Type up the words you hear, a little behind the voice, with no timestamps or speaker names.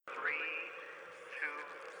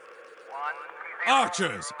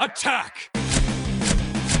Archers, attack!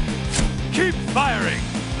 Keep firing!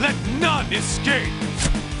 Let none escape!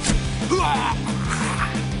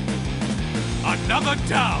 Another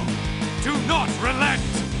down! Do not relent!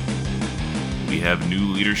 We have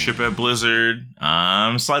new leadership at Blizzard.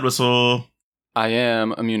 I'm Slide Whistle. I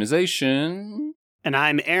am Immunization. And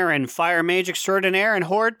I'm Aaron, Fire Mage Extraordinaire and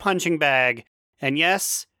Horde Punching Bag. And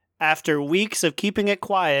yes, after weeks of keeping it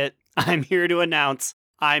quiet, I'm here to announce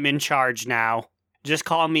I'm in charge now. Just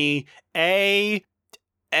call me A-N-L.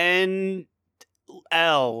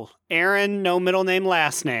 Aaron, no middle name,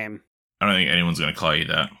 last name. I don't think anyone's going to call you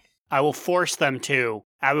that. I will force them to.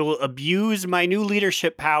 I will abuse my new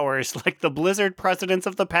leadership powers like the Blizzard presidents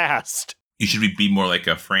of the past. You should be more like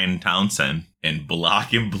a Fran Townsend and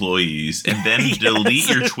block employees and then delete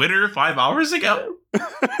your Twitter 5 hours ago.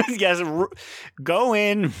 Yes, go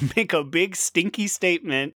in, make a big stinky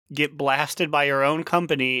statement, get blasted by your own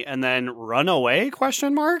company, and then run away,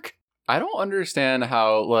 question mark? I don't understand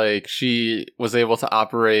how, like, she was able to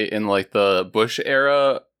operate in, like, the Bush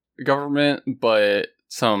era government, but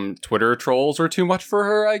some Twitter trolls were too much for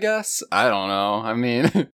her, I guess. I don't know. I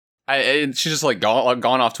mean, she's just, like,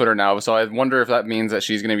 gone off Twitter now, so I wonder if that means that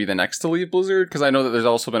she's going to be the next to leave Blizzard, because I know that there's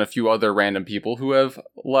also been a few other random people who have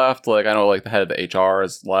left. Like, I know, like, the head of the HR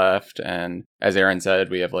has left, and as Aaron said,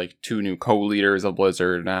 we have, like, 2 new co-leaders of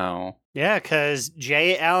Blizzard now. Yeah, because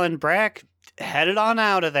J. Allen Brack headed on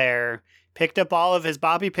out of there, picked up all of his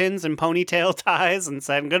bobby pins and ponytail ties, and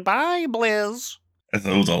said, goodbye, Blizz. That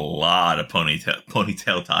was a lot of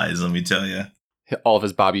ponytail ties, let me tell you. All of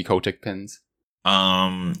his Bobby Kotick pins.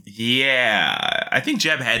 Yeah, I think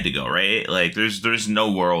Jeb had to go, right? Like, there's no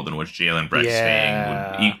world in which Jalen Brett's staying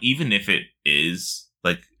would, even if it is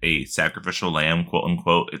like a sacrificial lamb, quote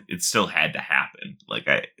unquote, it still had to happen. Like,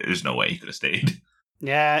 there's no way he could have stayed.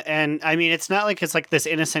 Yeah, and I mean, it's not like it's like this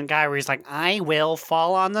innocent guy where he's like, I will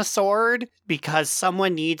fall on the sword because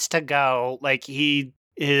someone needs to go. Like, he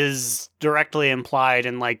is directly implied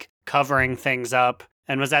in, like, covering things up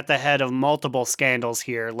and was at the head of multiple scandals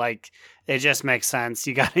here. Like, it just makes sense.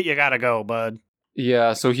 You gotta go, bud.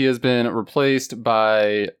 Yeah, so he has been replaced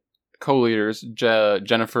by co-leaders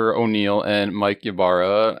Jennifer O'Neill and Mike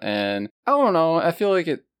Ybarra, and I don't know, I feel like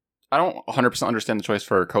I don't 100% understand the choice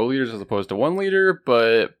for co-leaders as opposed to one leader,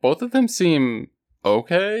 but both of them seem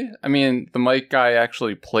okay. I mean, the Mike guy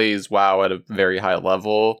actually plays WoW at a very high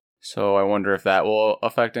level, so I wonder if that will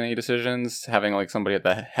affect any decisions, having like somebody at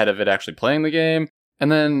the head of it actually playing the game.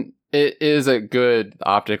 And then it is a good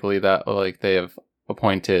optically that like they have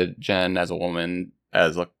appointed Jen as a woman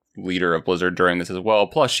as a leader of Blizzard during this as well.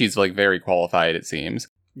 Plus, she's like very qualified, it seems.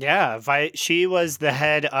 Yeah, she was the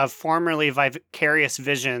head of formerly Vicarious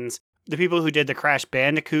Visions, the people who did the Crash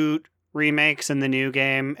Bandicoot remakes in the new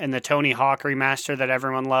game and the Tony Hawk remaster that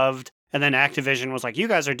everyone loved. And then Activision was like, you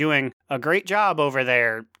guys are doing a great job over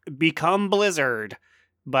there. Become Blizzard.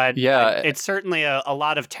 But yeah, it's certainly a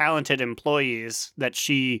lot of talented employees that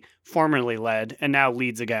she formerly led and now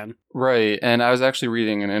leads again. Right. And I was actually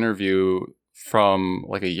reading an interview from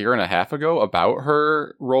like a year and a half ago about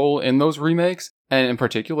her role in those remakes. And in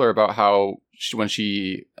particular about how when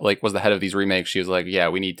she like was the head of these remakes, she was like, yeah,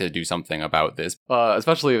 we need to do something about this.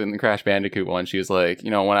 Especially in the Crash Bandicoot one, she was like,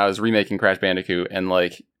 you know, when I was remaking Crash Bandicoot and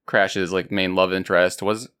like Crash's like main love interest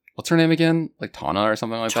was, what's her name again? Like Tawna or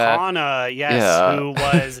something like that? Tawna, yes, yeah. Who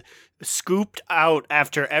was scooped out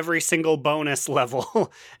after every single bonus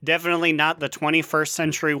level. Definitely not the 21st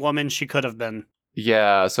century woman she could have been.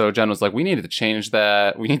 Yeah, so Jen was like, we needed to change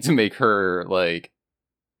that. We need to make her like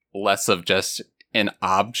less of just an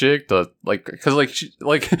object, like, because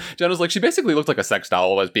like Jen was like, she basically looked like a sex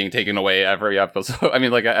doll was being taken away every episode. I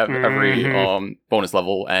mean, like every bonus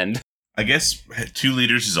level end. I guess 2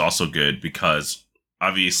 leaders is also good because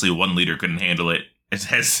obviously one leader couldn't handle it, as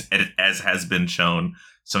has been shown.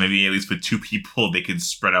 So maybe at least with 2 people, they could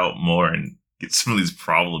spread out more and get some of these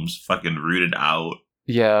problems fucking rooted out.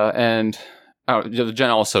 Yeah, and Jen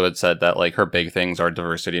also had said that like her big things are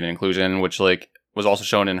diversity and inclusion, which like was also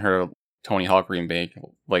shown in her Tony Hawk remake,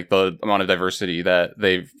 like the amount of diversity that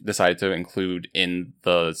they've decided to include in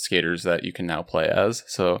the skaters that you can now play as.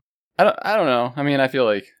 So I don't know. I mean, I feel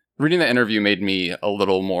like reading the interview made me a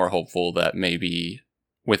little more hopeful that maybe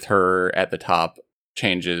with her at the top,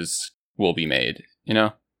 changes will be made, you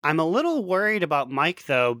know? I'm a little worried about Mike,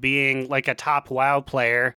 though, being like a top WoW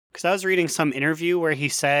player, because I was reading some interview where he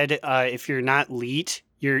said if you're not elite,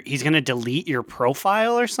 he's going to delete your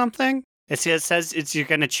profile or something. It says you're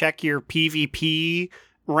going to check your PvP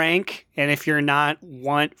rank, and if you're not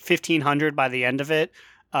 1500 by the end of it,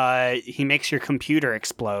 he makes your computer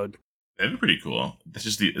explode. That'd be pretty cool.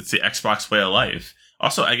 It's the Xbox way of life.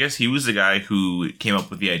 Also, I guess he was the guy who came up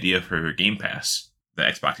with the idea for Game Pass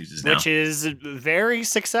that Xbox uses now. Which is very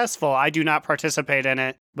successful. I do not participate in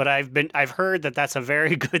it, but I've heard that that's a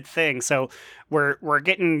very good thing. So we're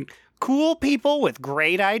getting cool people with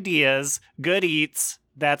great ideas, good eats.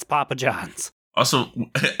 That's Papa John's. Also,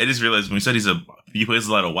 I just realized when we said he plays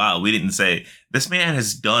a lot of WoW, we didn't say this man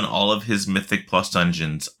has done all of his Mythic Plus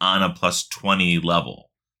dungeons on a plus 20 level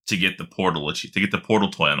to get the portal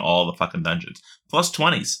toy on all the fucking dungeons. Plus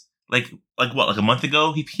 20s. Like what? Like a month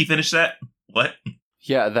ago he finished that? What?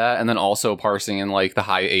 Yeah, that, and then also parsing in like the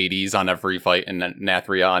high 80s on every fight in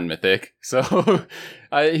Nathria on Mythic. So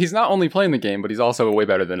he's not only playing the game, but he's also way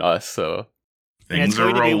better than us. So And it's Things are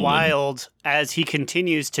going to be rolling. wild as he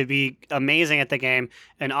continues to be amazing at the game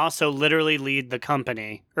and also literally lead the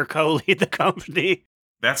company or co-lead the company.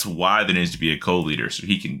 That's why there needs to be a co-leader so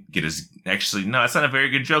he can get his. Actually, no, that's not a very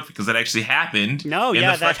good joke because that actually happened. No, in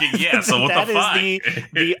yeah, the fucking, yeah. So what that the fuck? is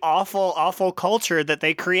the awful, awful culture that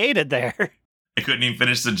they created there. I couldn't even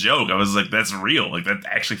finish the joke. I was like, "That's real. Like that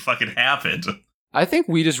actually fucking happened." I think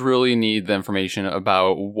we just really need the information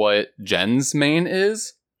about what Jen's main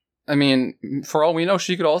is. I mean, for all we know,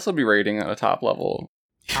 she could also be raiding at a top level.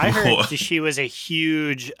 I heard she was a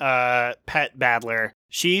huge pet battler.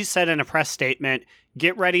 She said in a press statement,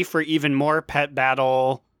 get ready for even more pet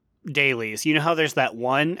battle dailies. You know how there's that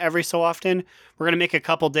one every so often? We're going to make a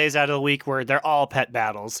couple days out of the week where they're all pet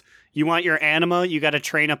battles. You want your anima, you got to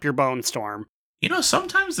train up your Bone Storm. You know,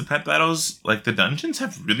 sometimes the pet battles, like the dungeons,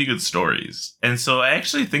 have really good stories, and so I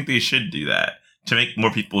actually think they should do that to make more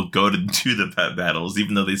people go to do the pet battles,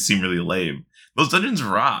 even though they seem really lame. Those dungeons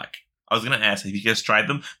rock. I was gonna ask, have you guys tried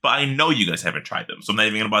them? But I know you guys haven't tried them, so I'm not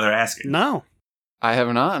even gonna bother asking. No. I have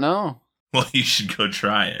not, no. Well, you should go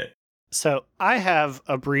try it. So I have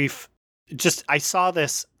a brief, I saw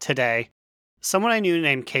this today. Someone I knew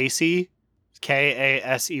named Casey,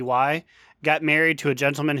 Kasey, got married to a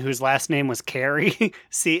gentleman whose last name was Carey,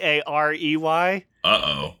 Carey.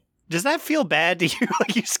 Uh-oh. Does that feel bad to you?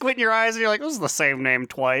 Like you squint your eyes and you're like, this is the same name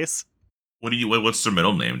twice. What's their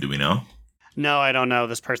middle name? Do we know? No, I don't know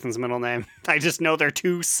this person's middle name. I just know they're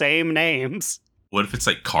two same names. What if it's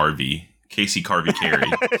like Carvey? Casey Carvey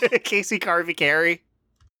Carey. Casey Carvey Carey.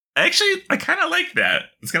 Actually, I kind of like that.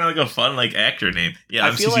 It's kind of like a fun like actor name. Yeah,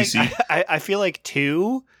 I'm feel CCC. like I feel like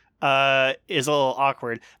two is a little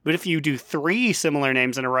awkward. But if you do three similar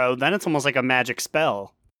names in a row, then it's almost like a magic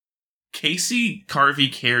spell. Casey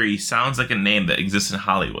Carvey Carey sounds like a name that exists in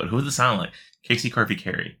Hollywood. Who does it sound like? Casey Carvey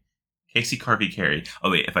Carey. Casey Carvey Carey.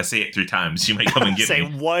 Oh wait, if I say it 3 times, you might come and get Say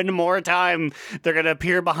me. one more time, they're gonna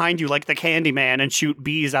appear behind you like the Candyman and shoot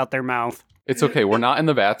bees out their mouth. It's okay. We're not in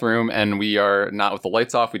the bathroom and we are not with the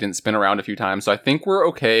lights off. We didn't spin around a few times. So I think we're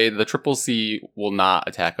okay. The Triple C will not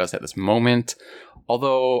attack us at this moment.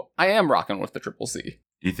 Although I am rocking with the Triple C.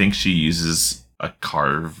 Do you think she uses a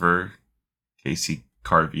carver? Casey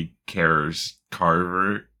Carvey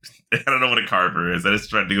Carver? I don't know what a carver is. I just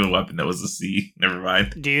tried to do a weapon that was a C. Never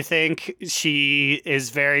mind. Do you think she is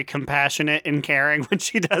very compassionate and caring when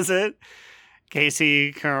she does it?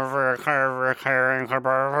 Casey Carver.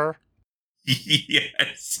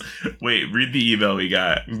 Yes. Wait, read the email we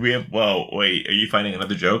got. Wait, are you finding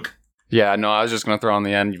another joke? Yeah, no, I was just going to throw on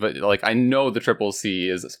the end. But like, I know the Triple C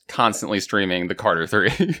is constantly streaming the Carter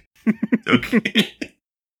 3. Okay.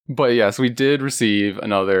 But yes, we did receive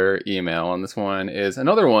another email, and this one is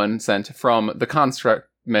another one sent from the construct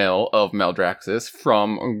mail of Meldraxis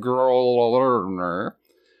from Girl Learner,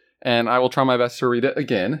 and I will try my best to read it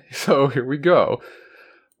again. So here we go.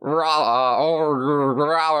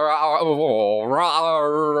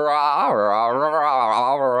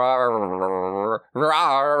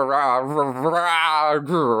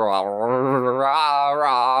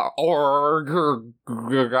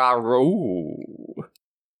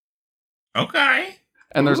 Okay.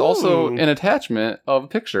 And there's also Ooh. an attachment of a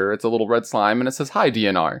picture. It's a little red slime, and it says, "Hi,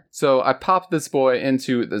 DNR." So I popped this boy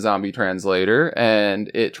into the zombie translator, and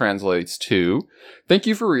it translates to, "Thank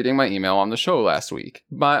you for reading my email on the show last week.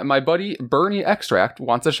 My buddy Bernie Extract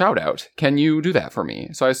wants a shout out. Can you do that for me?"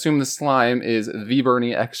 So I assume the slime is the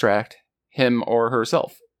Bernie Extract, him or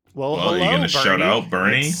herself. Well, Well, are hello, you gonna Bernie. shout out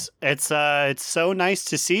Bernie? It's so nice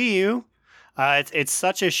to see you. It's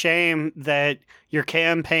such a shame that your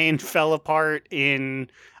campaign fell apart in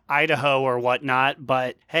Idaho or whatnot,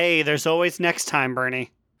 but hey, there's always next time,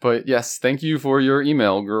 Bernie. But yes, thank you for your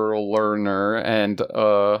email, Girl Learner, and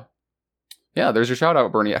yeah, there's your shout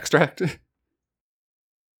out, Bernie Extract.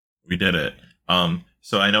 We did it.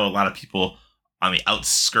 So I know a lot of people on the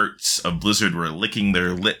outskirts of Blizzard were licking their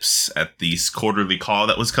lips at the quarterly call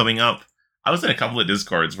that was coming up. I was in a couple of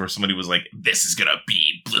Discords where somebody was like, this is gonna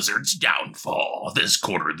be Blizzard's downfall. This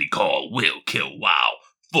quarterly call will kill WoW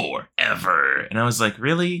forever. And I was like,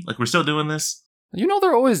 really? Like, we're still doing this? You know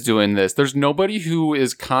they're always doing this. There's nobody who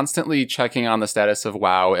is constantly checking on the status of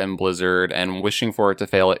WoW and Blizzard and wishing for it to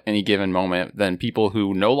fail at any given moment than people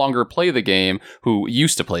who no longer play the game, who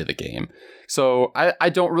used to play the game. So I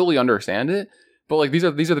don't really understand it. But like these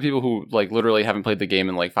are the people who like literally haven't played the game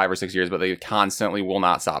in like 5 or 6 years, but they constantly will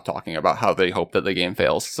not stop talking about how they hope that the game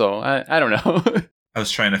fails. So I don't know. I was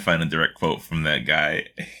trying to find a direct quote from that guy.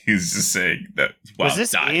 He's just saying that WoW Was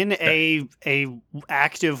this died. in a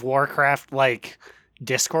active Warcraft like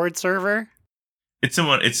Discord server? It's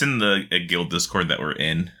in the guild Discord that we're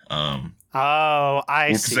in. Oh,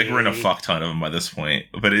 I see. Because like we're in a fuck ton of them by this point,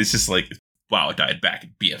 but it's just like WoW died back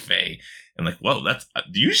at BFA, and like, whoa, that's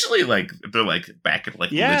usually like they're like back at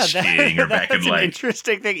like Lich King or back in that's an like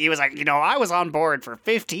interesting thing. He was like, I was on board for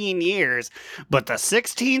 15 years, but the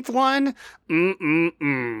 16th one,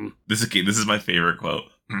 This is my favorite quote.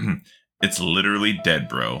 It's literally dead,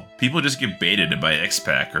 bro. People just get baited to buy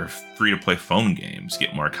X-Pack or free-to-play phone games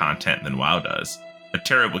get more content than WoW does. A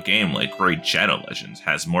terrible game like Raid Shadow Legends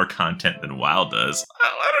has more content than WoW does.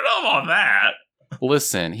 I don't know about that.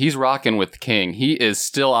 Listen, he's rocking with King. He is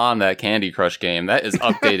still on that Candy Crush game. That is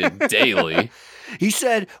updated daily. He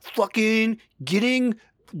said, fucking getting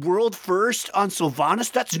world first on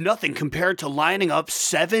Sylvanas, that's nothing compared to lining up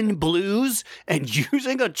 7 blues and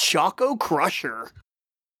using a Choco Crusher.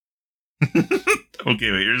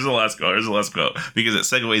 Okay, wait, here's the last quote, because it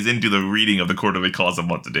segues into the reading of the quarterly calls I'm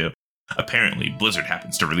about to do. Apparently, Blizzard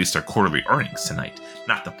happens to release their quarterly earnings tonight,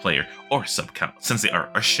 not the player or sub count, since they are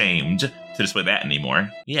ashamed to display that anymore.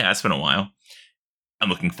 Yeah, it's been a while. I'm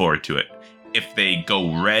looking forward to it. If they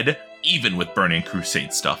go red, even with Burning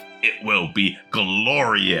Crusade stuff, it will be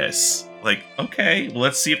glorious. Like, okay, well,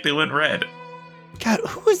 let's see if they went red. God,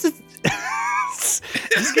 who is this?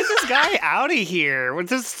 Just get this guy out of here. Was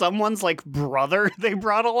this someone's like brother they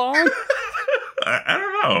brought along? I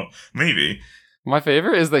don't know. Maybe. My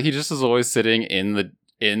favorite is that he just is always sitting in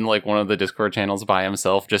like one of the Discord channels by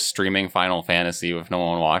himself, just streaming Final Fantasy with no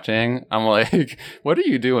one watching. I'm like, what are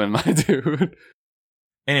you doing, my dude?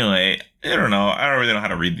 Anyway, I don't know. I don't really know how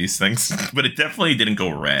to read these things, but it definitely didn't go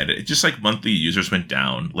red. It just like monthly users went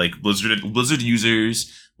down. Like Blizzard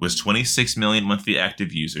users was 26 million monthly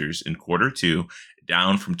active users in Q2,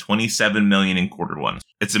 down from 27 million in Q1.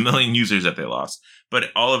 It's 1 million users that they lost, but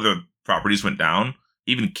all of the properties went down.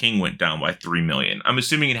 Even King went down by 3 million. I'm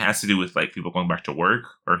assuming it has to do with like people going back to work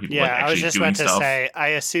or people like actually doing stuff. Yeah, I was just about to say, I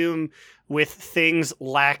assume with things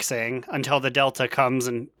laxing until the Delta comes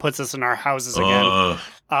and puts us in our houses again.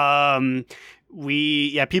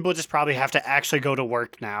 People just probably have to actually go to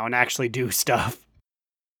work now and actually do stuff.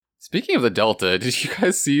 Speaking of the Delta, did you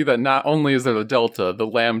guys see that not only is there the Delta, the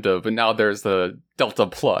Lambda, but now there's the Delta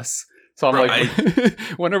Plus? So I'm like,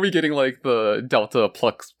 when are we getting like the Delta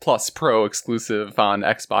Plus Pro exclusive on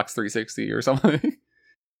Xbox 360 or something?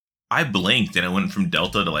 I blinked and it went from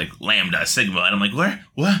Delta to like Lambda, Sigma, and I'm like, where?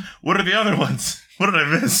 What are the other ones? What did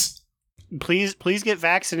I miss? Please get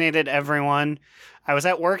vaccinated, everyone. I was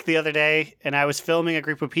at work the other day and I was filming a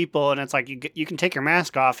group of people, and it's like you can take your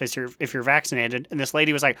mask off if you're vaccinated. And this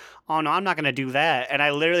lady was like, "Oh no, I'm not going to do that." And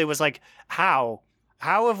I literally was like, "How?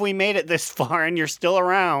 How have we made it this far and you're still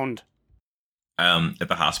around?" At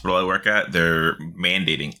the hospital I work at, they're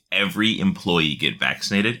mandating every employee get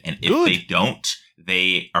vaccinated, and if they don't,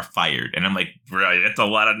 they are fired. And I'm like, bro, that's a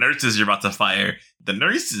lot of nurses you're about to fire. The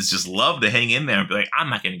nurses just love to hang in there and be like, I'm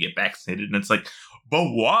not going to get vaccinated. And it's like, but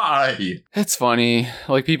why? It's funny.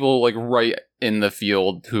 Like people like right in the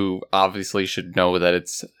field who obviously should know that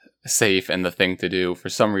it's safe and the thing to do, for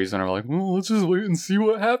some reason are like, well, let's just wait and see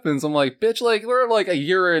what happens. I'm like, bitch, like we're like a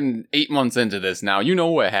year and 8 months into this now. You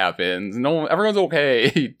know what happens. No, everyone's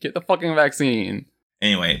okay. Get the fucking vaccine.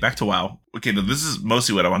 Anyway, back to WoW. Okay, this is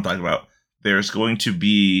mostly what I want to talk about. There's going to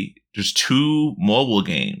be just 2 mobile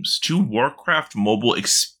games, 2 Warcraft mobile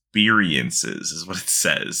experiences is what it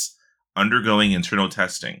says, undergoing internal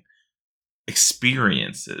testing.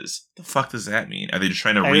 Experiences. The fuck does that mean? Are they just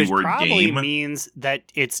trying to reword probably game? Means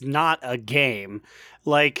that it's not a game.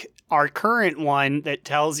 Like our current one that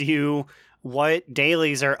tells you what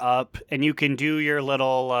dailies are up and you can do your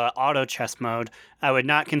little auto chess mode. I would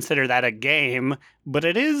not consider that a game, but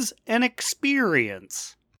it is an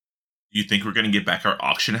experience. You think we're going to get back our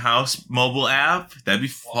auction house mobile app? That'd be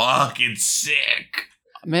fucking sick.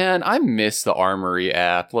 Man, I miss the Armory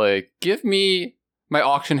app. Like, give me my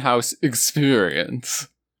auction house experience.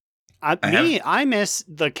 I miss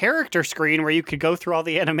the character screen where you could go through all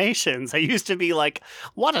the animations. I used to be like,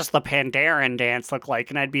 what does the Pandaren dance look like?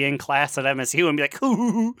 And I'd be in class at MSU and be like,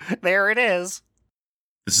 ooh, there it is.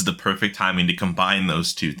 This is the perfect timing to combine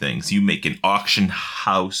those two things. You make an auction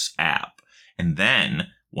house app, and then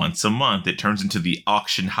once a month it turns into the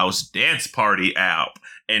auction house dance party app,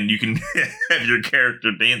 and you can have your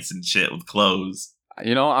character dancing shit with clothes.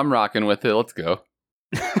 I'm rocking with it. Let's go.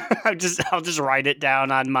 I'll just write it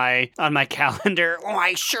down on my calendar. Oh,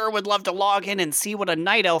 I sure would love to log in and see what a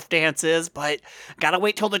night elf dance is, but gotta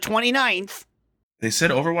wait till the 29th. They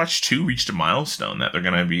said Overwatch 2 reached a milestone that they're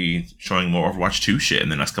going to be showing more Overwatch 2 shit in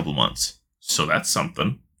the next couple of months. So that's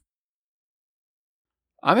something.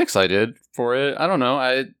 I'm excited for it. I don't know.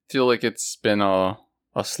 I feel like it's been a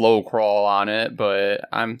slow crawl on it, but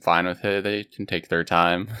I'm fine with it. They can take their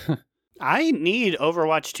time. I need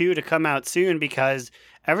Overwatch 2 to come out soon because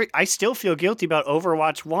I still feel guilty about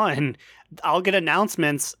Overwatch 1. I'll get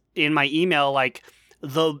announcements in my email like,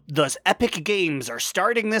 the Epic Games are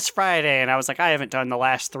starting this Friday. And I was like, I haven't done the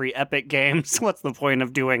last 3 Epic Games. What's the point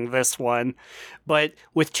of doing this one? But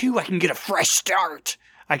with 2, I can get a fresh start.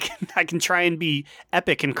 I can try and be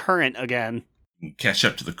epic and current again. Catch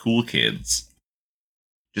up to the cool kids.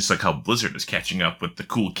 Just like how Blizzard is catching up with the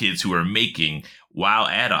cool kids who are making WoW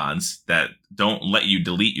add-ons that don't let you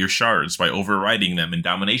delete your shards by overriding them in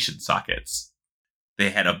domination sockets. They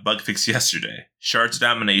had a bug fix yesterday. Shards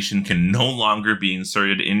Domination can no longer be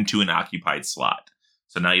inserted into an occupied slot.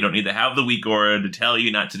 So now you don't need to have the weak aura to tell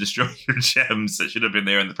you not to destroy your gems that should have been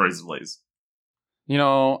there in the first place.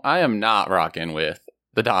 I am not rocking with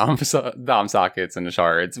the Dom sockets and the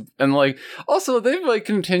shards. And also they've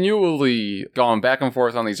continually gone back and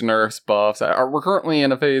forth on these nerfs buffs. We're currently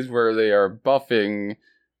in a phase where they are buffing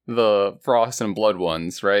the Frost and Blood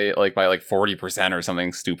ones, right? By 40% or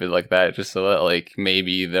something stupid like that, just so that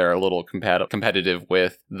maybe they're a little competitive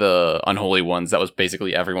with the Unholy ones. That was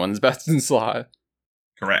basically everyone's best in slot.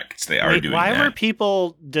 Correct. They are doing why that. were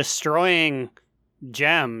people destroying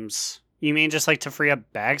gems? You mean just to free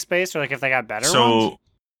up bag space, or if they got better ones? So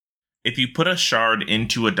if you put a shard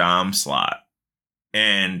into a Dom slot,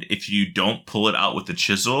 and if you don't pull it out with the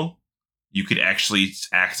chisel, you could actually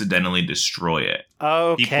accidentally destroy it.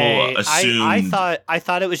 Okay. People assumed... I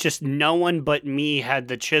thought it was just no one but me had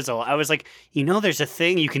the chisel. I was like, there's a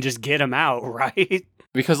thing you can just get them out, right?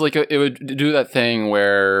 Because it would do that thing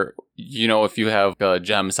where, if you have a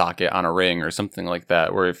gem socket on a ring or something like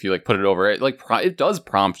that, where if you put it over it, it does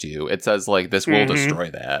prompt you. It says this will destroy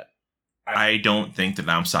that. I don't think the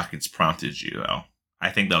Dom sockets prompted you, though. I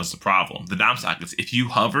think that was the problem. The Dom sockets, if you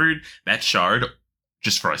hovered that shard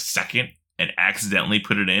just for a second and accidentally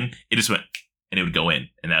put it in, it just went, and it would go in,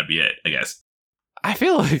 and that'd be it, I guess. I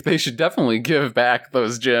feel like they should definitely give back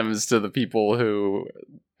those gems to the people who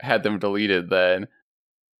had them deleted then.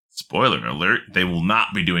 Spoiler alert, they will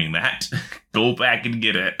not be doing that. Go back and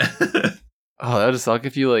get it. Oh, that would suck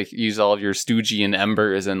if you use all of your Stygian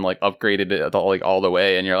embers and upgraded it all the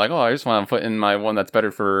way, and you're like, oh, I just want to put in my one that's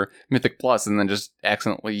better for Mythic Plus, and then just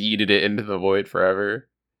accidentally yeeted it into the void forever.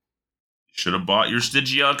 Should have bought your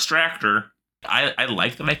Stygia extractor. I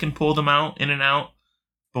like that I can pull them out in and out,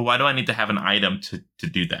 but why do I need to have an item to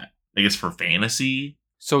do that? I guess for fantasy?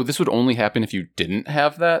 So this would only happen if you didn't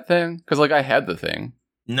have that thing? Because I had the thing.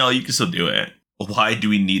 No, you can still do it. Why do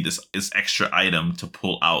we need this extra item to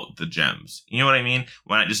pull out the gems? You know what I mean?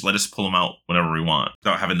 Why not just let us pull them out whenever we want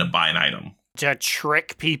without having to buy an item? To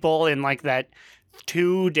trick people in that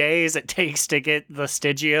 2 days it takes to get the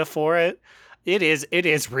Stygia for it. It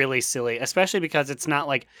is really silly, especially because it's not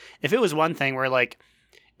if it was one thing where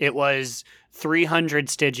it was 300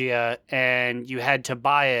 Stygia and you had to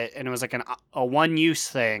buy it and it was a one-use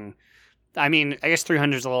thing. I mean, I guess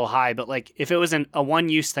 300 is a little high, but if it was a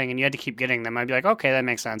one-use thing and you had to keep getting them, I'd be like, okay, that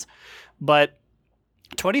makes sense. But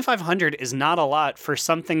 2,500 is not a lot for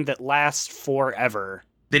something that lasts forever.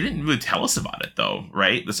 They didn't really tell us about it, though,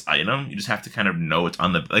 right? This item, you just have to kind of know it's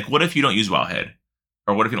on the... what if you don't use Wowhead?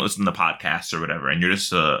 Or what if you don't listen to the podcast or whatever, and you're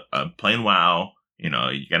just playing WoW, you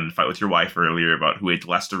got in a fight with your wife earlier about who ate the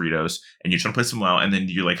last Doritos, and you're trying to play some WoW, and then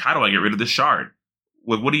you're like, how do I get rid of this shard?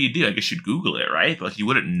 What do you do? I guess you'd Google it, right? But you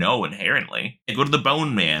wouldn't know inherently. And go to the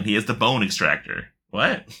Bone Man. He has the bone extractor.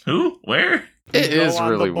 What? Who? Where? It is go on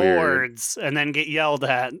really the weird. boards and then get yelled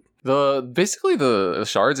at. Basically the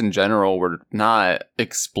shards in general were not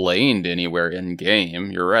explained anywhere in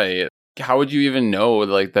game. You're right. How would you even know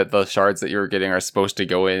that the shards that you're getting are supposed to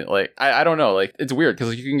go in? I don't know. It's weird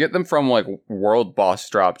because you can get them from world boss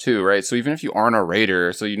drop too, right? So even if you aren't a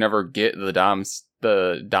raider, so you never get the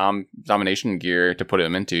domination gear to put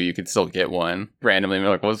them into, you could still get one randomly. And be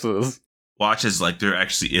like, what's this? watch as like there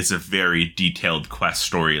actually is a very detailed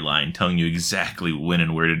quest storyline telling you exactly when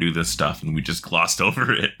and where to do this stuff, and we just glossed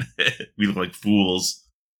over it. We look like fools.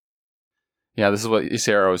 Yeah, this is what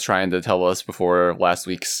Sarah was trying to tell us before last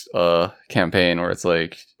week's campaign, where it's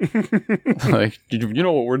like, like, you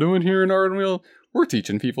know what we're doing here in Ardenweald? We're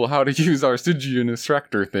teaching people how to use our Stygian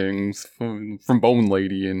extractor things from Bone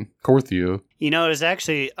Lady and Korthia. You know, it was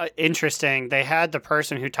actually interesting. They had the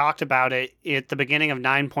person who talked about it at the beginning of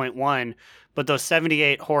 9.1, but those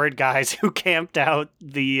 78 Horde guys who camped out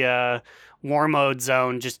the war mode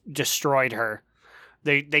zone just destroyed her.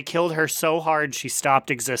 They killed her so hard she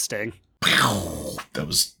stopped existing.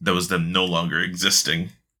 That was them no longer existing.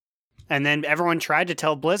 And then everyone tried to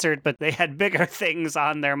tell Blizzard, but they had bigger things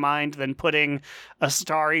on their mind than putting a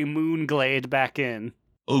starry moon glade back in.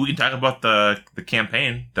 Oh, we can talk about the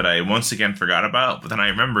campaign that I once again forgot about, but then I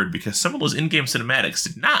remembered because some of those in-game cinematics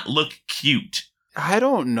did not look cute. I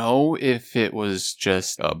don't know if it was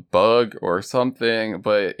just a bug or something,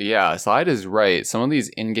 but yeah, Slide is right. Some of these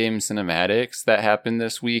in-game cinematics that happened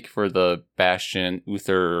this week for the Bastion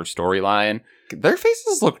Uther storyline, their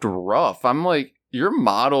faces looked rough. I'm like, your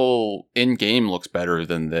model in-game looks better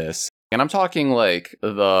than this. And I'm talking like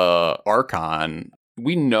the Archon.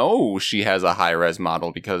 We know she has a high-res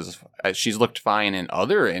model because she's looked fine in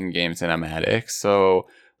other in-game cinematics, so...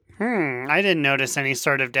 I didn't notice any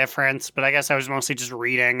sort of difference, but I guess I was mostly just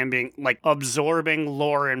reading and being, like, absorbing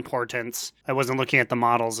lore importance. I wasn't looking at the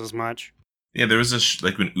models as much. Yeah, there was this,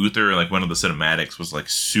 like, when Uther, like, one of the cinematics was, like,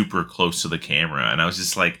 super close to the camera, and I was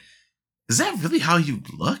just like, is that really how you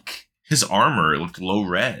look? His armor looked low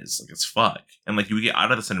res, like, it's fuck. And, like, you would get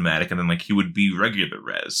out of the cinematic, and then, like, he would be regular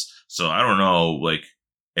res. So I don't know, like,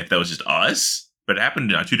 if that was just us, but it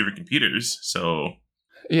happened on two different computers, so...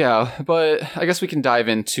 Yeah, but I guess we can dive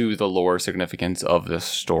into the lore significance of this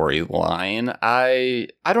storyline. I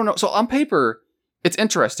don't know. So on paper, it's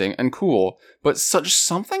interesting and cool, but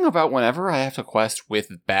something about whenever I have to quest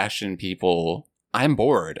with Bastion people, I'm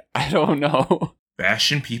bored. I don't know.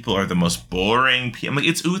 Bastion people are the most boring people. I'm like,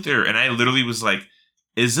 it's Uther, and I literally was like,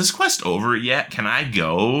 is this quest over yet? Can I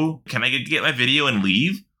go? Can I get my video and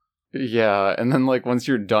leave? Yeah, and then, like, once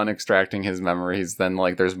you're done extracting his memories, then,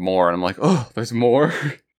 like, there's more, and I'm like, oh, there's more?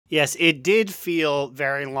 Yes, it did feel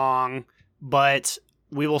very long, but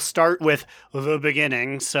we will start with the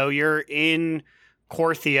beginning. So you're in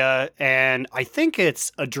Korthia, and I think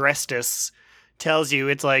it's Adrestus tells you,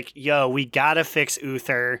 it's like, yo, we gotta fix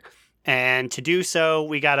Uther, and to do so,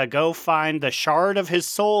 we gotta go find the shard of his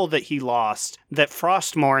soul that he lost, that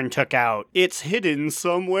Frostmourne took out. It's hidden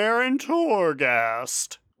somewhere in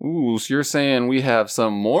Torghast. Ooh, so you're saying we have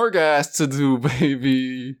some more gas to do,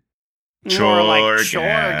 baby. More like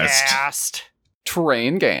Torghast. Chorghast.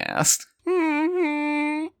 Train gassed.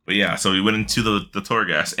 But yeah, so we went into the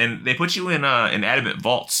Torghast, and they put you in an Adamant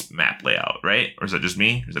Vaults map layout, right? Or is that just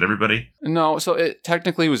me? Is that everybody? No, so it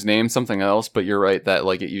technically was named something else, but you're right that,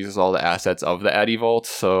 like, it uses all the assets of the Addy Vault,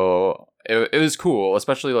 so it was cool,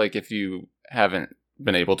 especially, like, if you haven't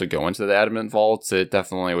been able to go into the Adamant Vaults, it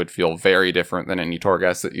definitely would feel very different than any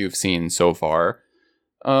Torghast that you've seen so far.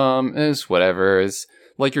 Is whatever, is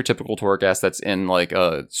like your typical Torghast that's in, like,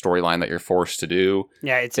 a storyline that you're forced to do.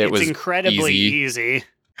 Yeah, it's was incredibly easy.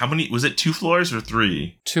 How many, was it 2 floors or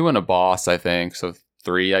 3? 2 and a boss, I think, so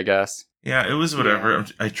 3, I guess. Yeah, it was whatever. Yeah.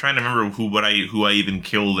 I'm trying to remember who I even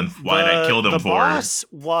killed and why I killed him for.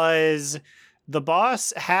 The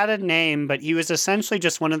boss had a name, but he was essentially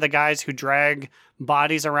just one of the guys who drag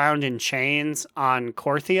bodies around in chains on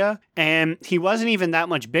Korthia, and he wasn't even that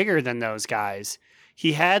much bigger than those guys.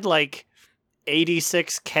 He had like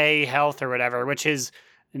 86k health or whatever, which is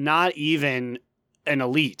not even an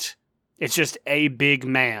elite. It's just a big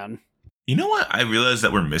man. You know what I realized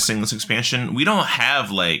that we're missing this expansion? We don't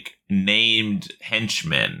have, like, named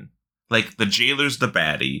henchmen. Like, the jailer's the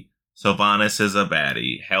baddie, Sylvanas is a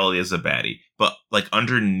baddie, Helly is a baddie. But, like,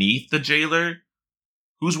 underneath the jailer,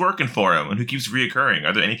 who's working for him and who keeps reoccurring?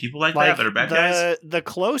 Are there any people like that are bad guys? The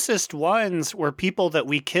closest ones were people that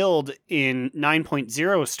we killed in 9.0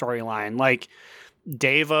 storyline, like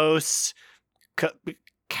Davos,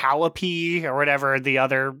 Calliope, or whatever the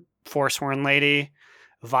other Forsworn lady,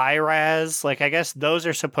 Viraz. Like, I guess those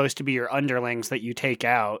are supposed to be your underlings that you take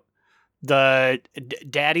out. The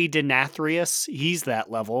Daddy Denathrius, he's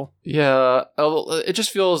that level. Yeah, it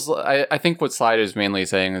just feels... I think what Slide is mainly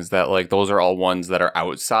saying is that, like, those are all ones that are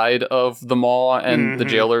outside of the Maw, and the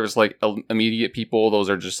jailers, like, immediate people,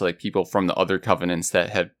 those are just, like, people from the other covenants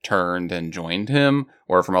that had turned and joined him,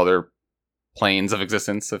 or from other planes of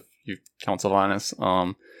existence, if you count Sylvanas.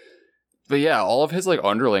 But yeah, all of his, like,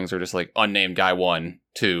 underlings are just, like, unnamed guy 1,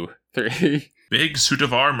 2, 3. Big suit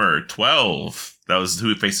of armor, 12. That was who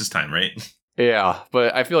we faced this time, right? Yeah,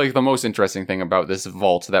 but I feel like the most interesting thing about this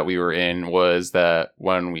vault that we were in was that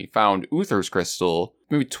when we found Uther's crystal,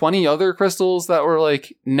 maybe 20 other crystals that were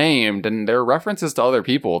like named, and they're references to other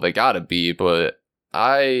people. They gotta be, but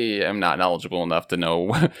I am not knowledgeable enough to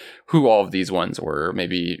know who all of these ones were.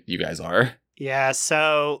 Maybe you guys are. Yeah,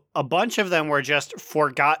 so a bunch of them were just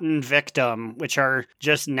Forgotten Victim, which are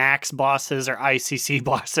just Nax bosses or ICC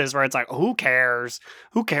bosses, where it's like, who cares?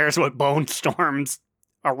 Who cares what Bone Storm's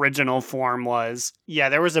original form was? Yeah,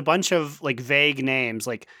 there was a bunch of like vague names,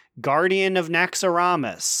 like Guardian of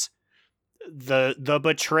Naxxramas, the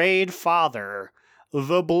Betrayed Father,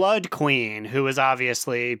 the Blood Queen, who is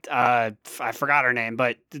obviously, I forgot her name,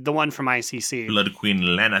 but the one from ICC. Blood Queen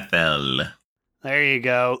Lanathel. There you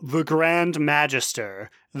go. The Grand Magister,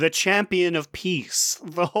 the Champion of Peace,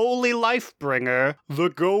 the Holy Lifebringer, the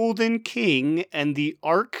Golden King, and the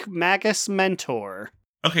Archmagus Mentor.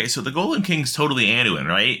 Okay, so the Golden King's totally Anduin,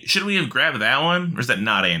 right? Should we have grabbed that one, or is that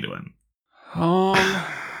not Anduin?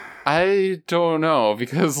 I don't know,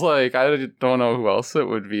 because like I don't know who else it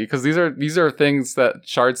would be, because these are things that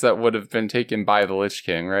shards that would have been taken by the Lich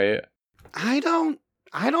King, right? I don't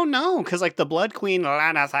know, because like the Blood Queen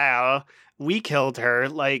Lanathel, we killed her.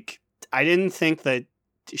 Like, I didn't think that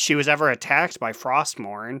she was ever attacked by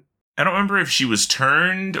Frostmourne. I don't remember if she was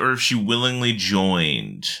turned or if she willingly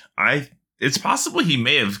joined. It's possible he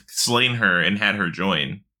may have slain her and had her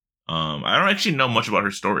join. I don't actually know much about her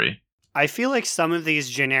story. I feel like some of these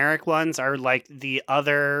generic ones are like the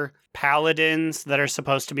other paladins that are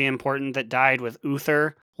supposed to be important that died with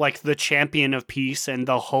Uther, like the Champion of Peace and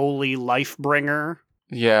the Holy Lifebringer.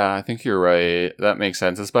 Yeah, I think you're right. That makes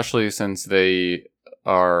sense, especially since they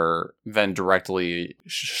are then directly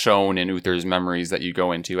shown in Uther's memories that you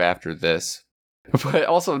go into after this. But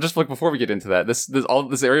also, just like before we get into that, this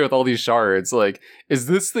area with all these shards, like, is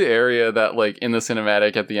this the area that, like, in the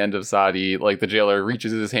cinematic at the end of Sadi, like, the jailer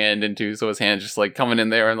reaches his hand into, so his hand's just, like, coming in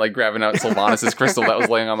there and, like, grabbing out Sylvanas' crystal that was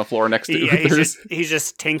laying on the floor next to Uther's? He's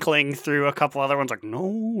just tinkling through a couple other ones, like, no,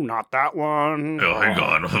 not that one. Oh, hang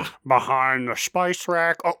on. Behind the spice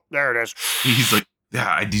rack. Oh, there it is. He's like,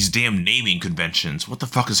 yeah, these damn naming conventions. What the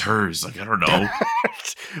fuck is hers? Like, I don't know.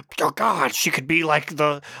 Oh, God, she could be like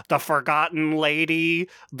the Forgotten Lady,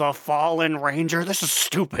 the Fallen Ranger. This is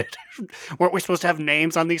stupid. Weren't we supposed to have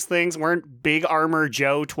names on these things? Weren't Big Armor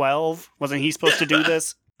Joe 12? Wasn't he supposed to do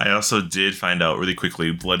this? I also did find out really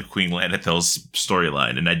quickly Blood Queen Lanathel's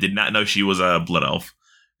storyline, and I did not know she was a blood elf.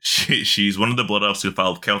 She's one of the blood elves who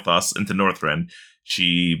followed Kel'Thas into Northrend.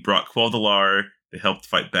 She brought Quel'Dalar. They helped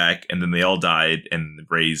fight back, and then they all died and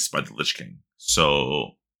raised by the Lich King.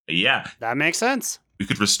 So, yeah. That makes sense. We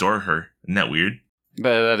could restore her. Isn't that weird?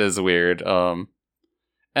 That is weird. And,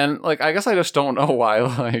 like, I guess I just don't know why,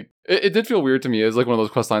 like, it did feel weird to me. It was like one of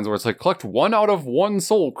those quest lines where it's like, collect 1 out of 1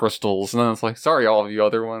 soul crystals, and then it's like, sorry, all of you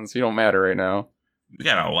other ones, you don't matter right now. We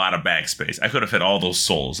got a lot of bag space. I could have hit all those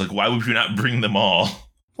souls. Like, why would you not bring them all?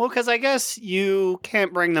 Well, because I guess you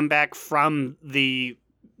can't bring them back from the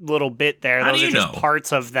little bit there. How Those do you are just know?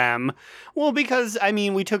 parts of them. Well, because, I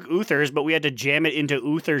mean, we took Uther's, but we had to jam it into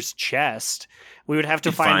Uther's chest. We would have to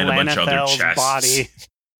You'd find a bunch of other Lanathel's chests. body.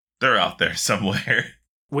 They're out there somewhere.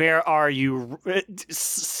 Where are you,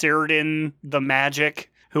 Cyrdan the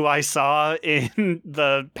Magic, who I saw in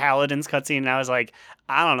the Paladins cutscene, and I was like,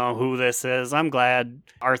 I don't know who this is. I'm glad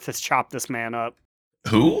Arthas chopped this man up.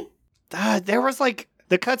 Who? There was like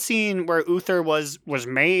the cutscene where Uther was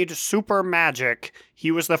made super magic.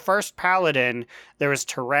 He was the first paladin. There was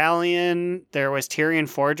Turalyon, there was Tyrion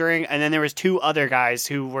Fordring, and then there was 2 other guys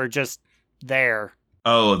who were just there.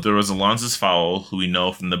 Oh, there was Alonzus Fowl, who we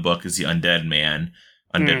know from the book is the undead man,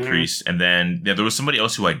 undead priest. And then there was somebody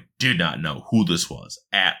else who I did not know who this was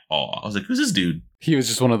at all. I was like, who's this dude? He was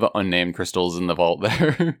just one of the unnamed crystals in the vault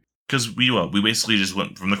there. Because we basically just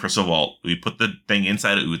went from the Crystal Vault. We put the thing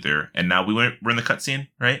inside of Uther, and now we're in the cutscene,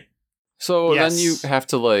 right? So Yes. then you have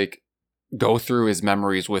to, like, go through his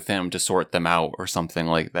memories with him to sort them out or something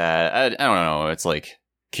like that. I don't know. It's like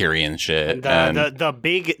Kyrian shit.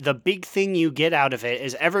 The big thing you get out of it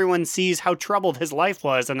is everyone sees how troubled his life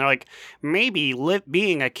was, and they're like, maybe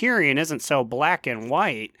being a Kyrian isn't so black and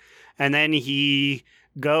white. And then he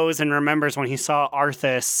goes and remembers when he saw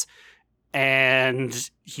Arthas, and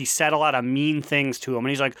he said a lot of mean things to him, and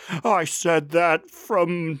he's like, I said that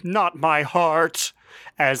from not my heart.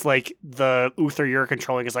 As like the Uther you're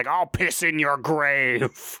controlling is like, I'll piss in your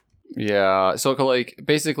grave. Yeah, so like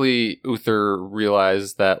basically Uther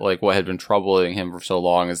realized that like what had been troubling him for so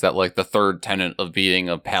long is that like the third tenet of being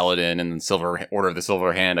a paladin in the Silver Order of the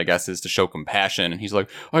Silver Hand, I guess, is to show compassion. And he's like,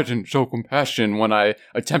 I didn't show compassion when I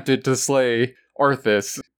attempted to slay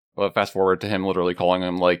Arthas. Well, fast forward to him literally calling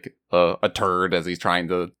him like a turd as he's trying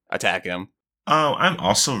to attack him. Oh, I'm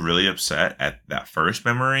also really upset at that first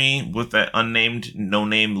memory with that unnamed,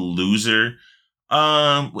 no-name loser.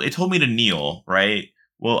 It told me to kneel, right?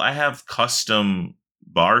 Well, I have custom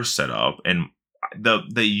bars set up, and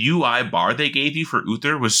the UI bar they gave you for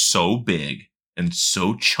Uther was so big and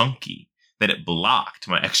so chunky that it blocked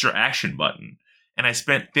my extra action button. And I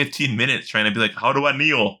spent 15 minutes trying to be like, how do I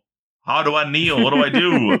kneel? How do I kneel? What do I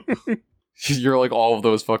do? You're like all of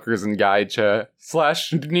those fuckers in guide chat.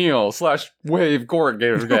 /Neil/wave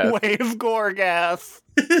Gorgath. Wave Gorgath.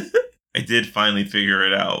 I did finally figure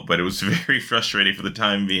it out, but it was very frustrating for the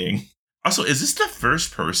time being. Also, is this the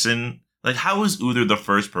first person? Like, how is Uther the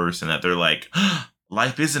first person that they're like,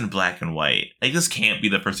 life isn't black and white? Like, this can't be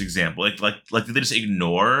the first example. Like, did they just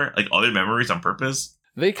ignore like other memories on purpose?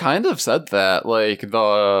 They kind of said that. Like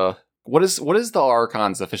the what is the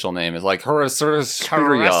Archon's official name? Is like Terrestria or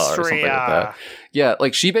something like that. Yeah,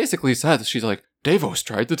 like she basically said, she's like, Davos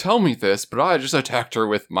tried to tell me this, but I just attacked her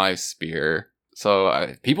with my spear.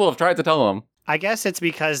 So people have tried to tell him. I guess it's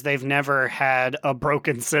because they've never had a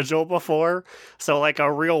broken sigil before. So, like,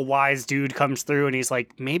 a real wise dude comes through and he's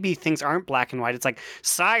like, maybe things aren't black and white. It's like,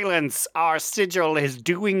 silence, our sigil is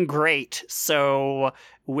doing great. So,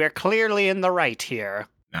 we're clearly in the right here.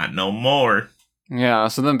 Not no more. Yeah,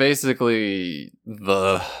 so then basically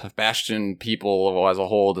the Bastion people as a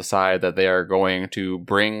whole decide that they are going to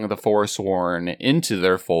bring the Forsworn into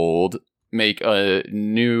their fold, make a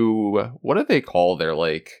new, what do they call their,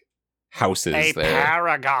 like, houses a there?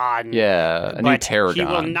 Paragon. Yeah, a new Paragon. He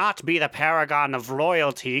will not be the Paragon of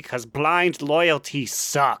loyalty because blind loyalty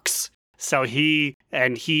sucks. So he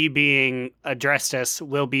being Adrestus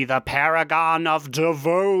will be the Paragon of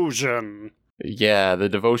devotion. Yeah, the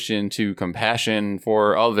devotion to compassion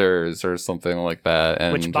for others or something like that.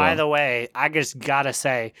 And, which, by the way, I just gotta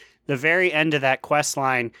say, the very end of that quest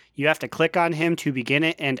line, you have to click on him to begin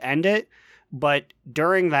it and end it. But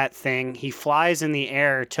during that thing, he flies in the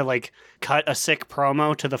air to, like, cut a sick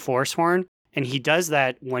promo to the Forsworn. And he does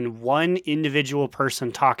that when one individual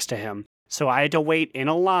person talks to him. So I had to wait in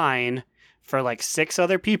a line for, like, 6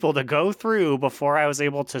 other people to go through before I was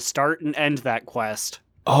able to start and end that quest.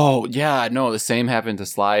 Oh, yeah, no, the same happened to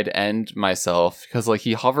Slide and myself. Because, like,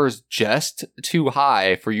 he hovers just too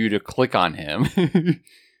high for you to click on him.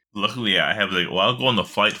 Luckily, I have, like, well, I'll go on the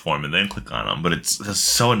flight form and then click on him. But it's just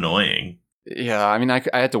so annoying. Yeah, I mean, I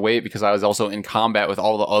had to wait because I was also in combat with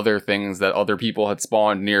all the other things that other people had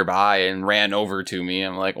spawned nearby and ran over to me.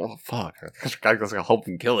 I'm like, well, fuck, I gotta help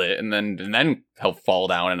him kill it, and then he'll fall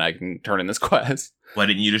down and I can turn in this quest. Why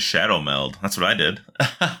didn't you just shadow meld? That's what I did.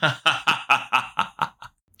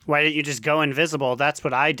 Why didn't you just go invisible? That's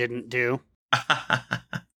what I didn't do.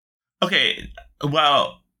 Okay,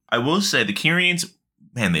 well, I will say the Kyrians,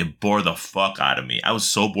 man, they bore the fuck out of me. I was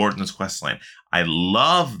so bored in this quest line. I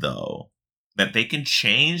love, though, that they can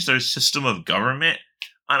change their system of government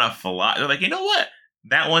on a fly. They're like, you know what?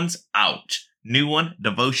 That one's out. New one,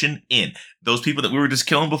 devotion in. Those people that we were just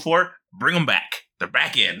killing before, bring them back. They're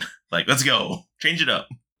back in. Like, let's go. Change it up.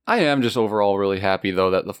 I am just overall really happy,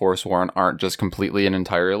 though, that the Forsworn aren't just completely and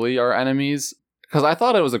entirely our enemies. Because I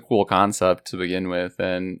thought it was a cool concept to begin with.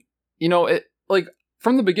 And, you know, it, like,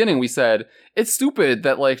 from the beginning, we said, it's stupid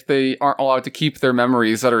that, like, they aren't allowed to keep their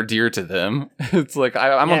memories that are dear to them. It's like,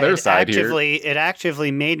 I'm on their side here. It actively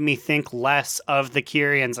made me think less of the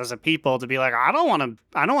Kyrians as a people to be like, I don't want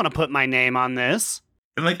to put my name on this.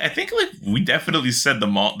 And, like, I think, like, we definitely said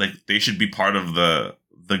like, they should be part of the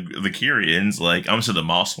Kyrians. Like, I'm saying the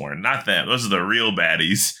Mossworn, not them. Those are the real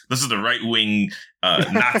baddies. Those are the right-wing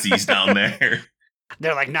Nazis down there.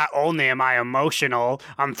 They're like, not only am I emotional,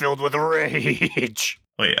 I'm filled with rage.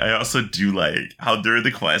 Wait, I also do like how during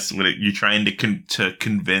the quest, when you're trying to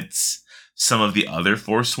convince some of the other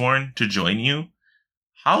Forsworn to join you,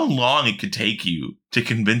 how long it could take you to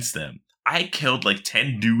convince them. I killed like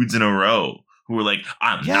 10 dudes in a row who were like,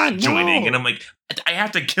 I'm not joining. And I'm like, I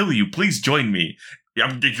have to kill you. Please join me. You're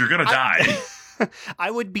going to die. I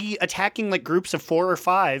would be attacking like groups of 4 or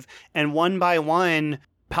 5, and one by one,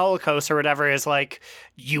 Pelicos or whatever is like,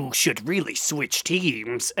 you should really switch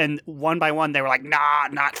teams. And one by one, they were like, nah,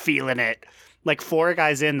 not feeling it. Like 4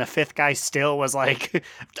 guys in, the 5th guy still was like,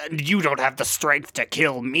 you don't have the strength to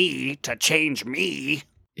kill me, to change me.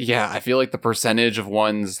 Yeah, I feel like the percentage of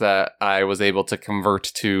ones that I was able to convert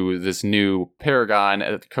to this new Paragon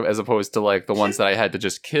as opposed to like the ones that I had to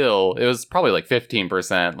just kill, it was probably like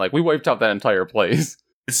 15%. Like we wiped out that entire place.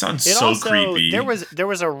 It sounds It so also, creepy. there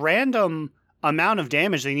was a random amount of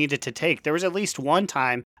damage they needed to take. There was at least one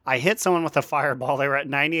time I hit someone with a fireball. They were at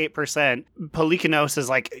 98%. Pelikanos is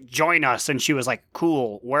like, join us. And she was like,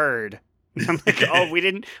 cool, word. And I'm like, oh, we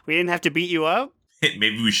didn't have to beat you up?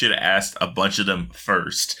 Maybe we should have asked a bunch of them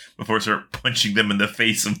first before we start punching them in the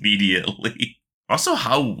face immediately. Also,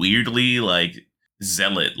 how weirdly, like,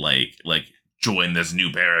 Zealot, like, join this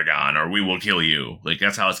new Paragon or we will kill you. Like,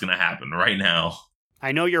 that's how it's going to happen right now.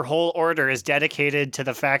 I know your whole order is dedicated to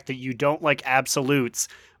the fact that you don't like absolutes,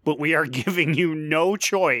 but we are giving you no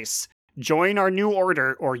choice. Join our new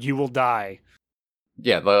order or you will die.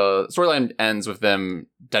 Yeah, the storyline ends with them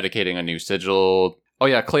dedicating a new sigil. Oh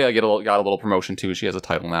yeah, Clea got a little promotion too. She has a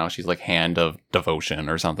title now. She's like Hand of Devotion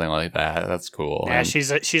or something like that. That's cool. Yeah, And she's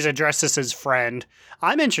Adrestus's friend.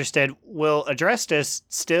 I'm interested. Will Adrestus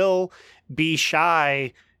still be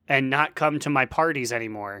shy and not come to my parties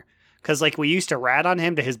anymore? Because like we used to rat on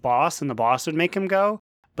him to his boss, and the boss would make him go.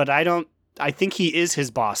 But I think he is his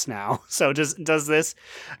boss now. So does this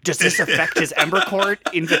affect his Embercourt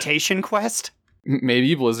invitation quest?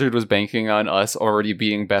 maybe Blizzard was banking on us already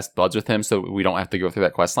being best buds with him, so we don't have to go through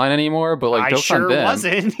that quest line anymore. But like, I jokes sure on them.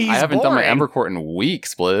 wasn't. He's I haven't done my boring. Embercourt in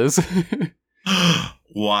weeks, Blizz.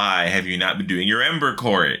 Why have you not been doing your Ember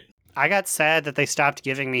Court? I got sad that they stopped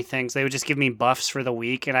giving me things. They would just give me buffs for the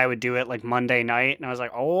week, and I would do it like Monday night. And I was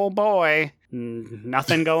like, oh boy,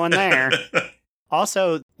 nothing going there.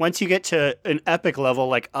 Also, once you get to an epic level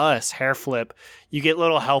like us, Hairflip, you get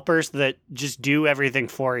little helpers that just do everything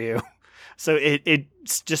for you. So it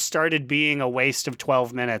just started being a waste of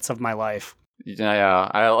 12 minutes of my life. Yeah,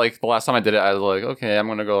 I like the last time I did it, I was like, okay, I'm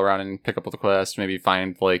gonna go around and pick up the quest, maybe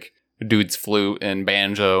find like dude's flute and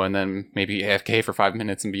banjo, and then maybe AFK for 5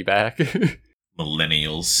 minutes and be back.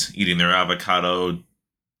 Millennials eating their avocado,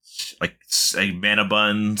 like mana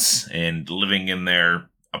buns, and living in their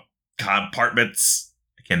apartments.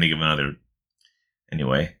 I can't think of another.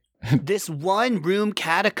 Anyway. This one room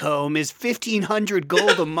catacomb is 1,500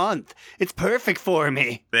 gold a month. It's perfect for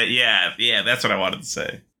me. Yeah, that's what I wanted to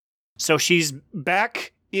say. So she's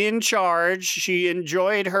back in charge. She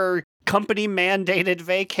enjoyed her company mandated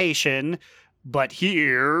vacation, but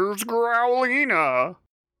here's Growlina.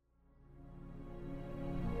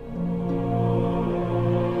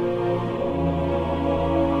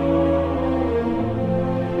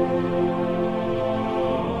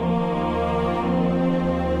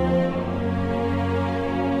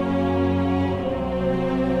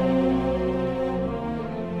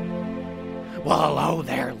 Well, hello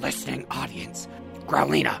there, listening audience.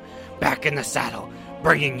 Growlina, back in the saddle,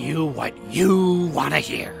 bringing you what you want to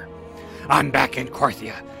hear. I'm back in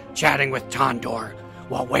Korthia, chatting with Tondor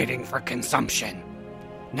while waiting for consumption.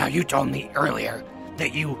 Now, you told me earlier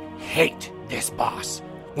that you hate this boss.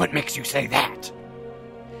 What makes you say that?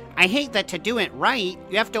 I hate that to do it right,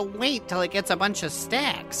 you have to wait till it gets a bunch of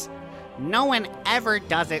stacks. No one ever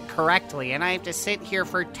does it correctly, and I have to sit here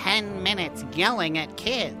for 10 minutes yelling at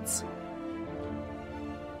kids.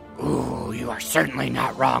 Ooh, you are certainly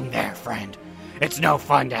not wrong there, friend. It's no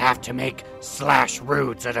fun to have to make slash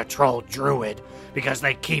roots at a troll druid because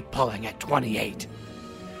they keep pulling at 28.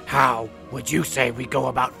 How would you say we go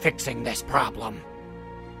about fixing this problem?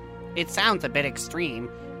 It sounds a bit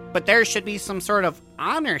extreme, but there should be some sort of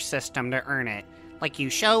honor system to earn it. Like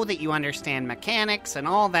you show that you understand mechanics and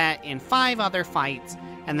all that in 5 other fights,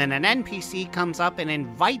 and then an NPC comes up and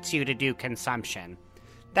invites you to do consumption.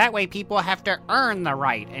 That way people have to earn the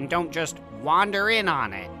right and don't just wander in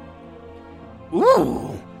on it.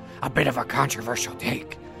 Ooh, a bit of a controversial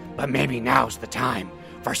take, but maybe now's the time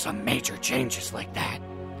for some major changes like that.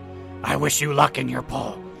 I wish you luck in your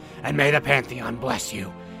pull, and may the Pantheon bless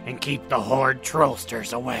you and keep the horde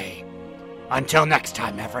trollsters away. Until next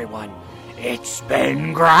time, everyone, it's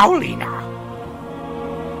been Growlina.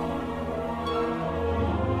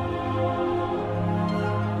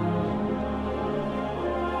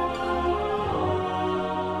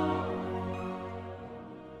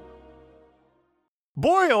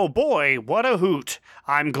 Boy, oh boy, what a hoot.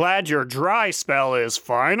 I'm glad your dry spell is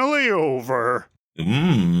finally over.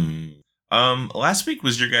 Last week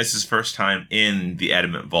was your guys' first time in the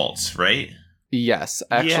Adamant Vaults, right? Yes,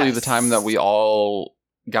 actually, Yes. the time that we all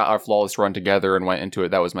got our flawless run together and went into it,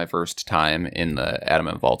 that was my first time in the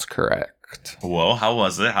Adamant Vaults, correct? Well, how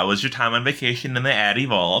was it? How was your time on vacation in the Addy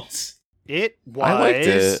Vaults? It was I liked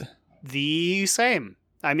it. the same.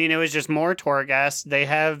 I mean, it was just more Torghast. They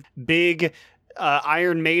have big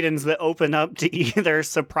Iron Maidens that open up to either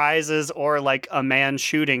surprises or like a man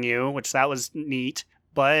shooting you, which that was neat.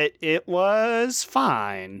 But it was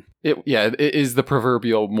fine. It is the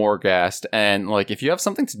proverbial Morghast, and like if you have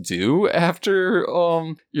something to do after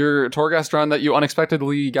your Torghast run that you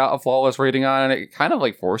unexpectedly got a flawless rating on, it kind of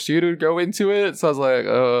like forced you to go into it. So I was like,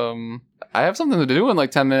 I have something to do in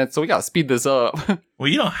like 10 minutes, so we gotta speed this up. Well,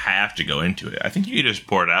 you don't have to go into it. I think you can just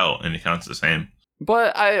pour it out and it counts the same.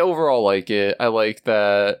 But I overall like it. I like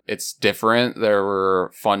that it's different. There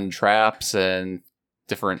were fun traps and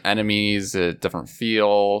different enemies, a different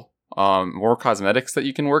feel, more cosmetics that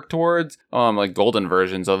you can work towards, like golden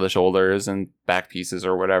versions of the shoulders and back pieces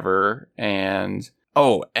or whatever. And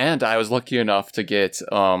I was lucky enough to get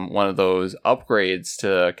one of those upgrades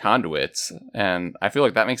to conduits, and I feel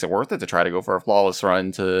like that makes it worth it to try to go for a flawless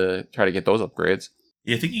run to try to get those upgrades.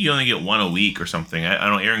 Yeah, I think you only get one a week or something. I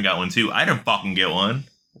know Aaron got one too. I didn't fucking get one.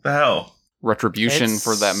 What the hell? Retribution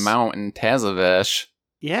for that mount in Tazavesh.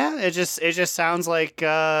 Yeah, it just sounds like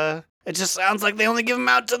they only give them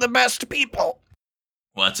out to the best people.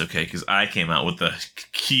 Well, that's okay, because I came out with a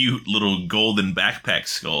cute little golden backpack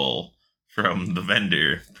skull from the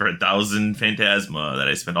vendor for 1,000 Phantasma that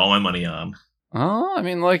I spent all my money on. Oh, I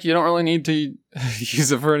mean, like, you don't really need to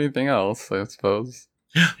use it for anything else, I suppose.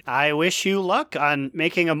 I wish you luck on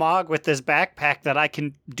making a Mog with this backpack that I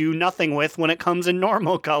can do nothing with when it comes in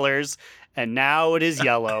normal colors, and now it is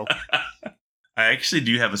yellow. I actually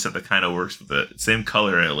do have a set that kind of works with it. Same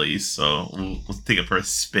color at least, so we'll take it for a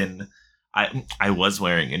spin. I was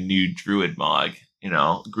wearing a new Druid Mog,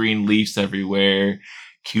 green leaves everywhere,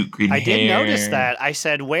 cute green hair. I did notice that. I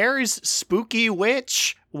said, where's Spooky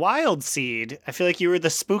Witch Wild Seed? I feel like you were the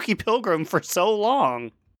Spooky Pilgrim for so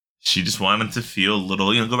long. She just wanted to feel a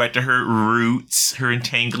little, go back to her roots, her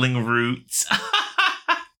entangling roots.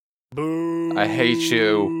 Boo. I hate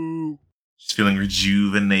you. Just feeling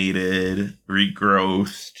rejuvenated,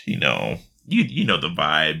 regrowthed, you know the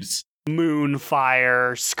vibes.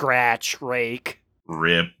 Moonfire, scratch, rake.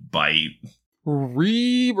 Rip, bite.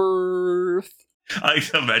 Rebirth. I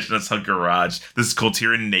can imagine that's how Garage, this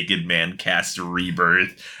Kultiran naked man, casts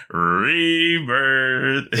Rebirth.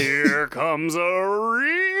 Rebirth. Here comes a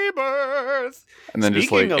rebirth. And then Speaking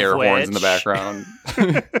just like air of horns in the which- background.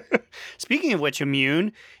 Speaking of which,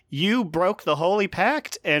 Immune, you broke the Holy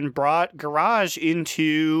Pact and brought Garage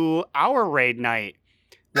into our raid night.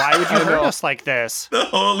 Why would you I hurt know. us like this? The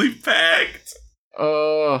Holy Pact.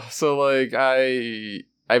 So like I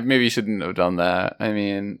maybe shouldn't have done that. I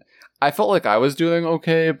mean, I felt like I was doing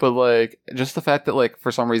okay, but like just the fact that like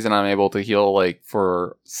for some reason I'm able to heal like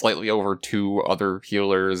for slightly over 2 other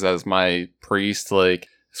healers as my priest, like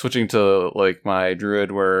switching to like my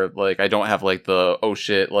druid where like I don't have like the oh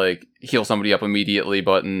shit like heal somebody up immediately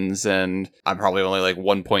buttons, and I'm probably only like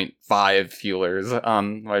 1.5 healers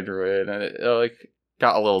on my druid, and it like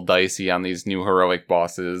got a little dicey on these new heroic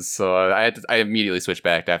bosses, so I immediately switched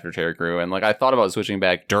back after Terragru, and like I thought about switching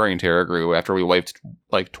back during Terragru after we wiped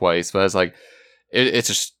like twice, but I was like, it's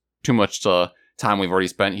just too much time we've already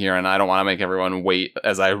spent here, and I don't want to make everyone wait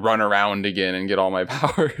as I run around again and get all my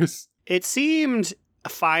powers. It seemed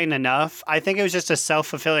fine enough. I think it was just a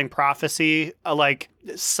self-fulfilling prophecy. Like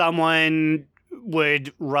someone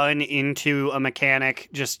would run into a mechanic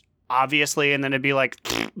just obviously, and then it'd be like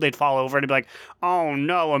they'd fall over and it'd be like, oh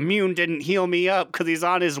no, Immune didn't heal me up because he's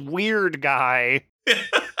on his weird guy.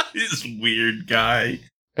 This weird guy.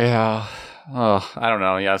 Yeah. Oh, I don't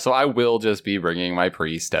know. Yeah, so I will just be bringing my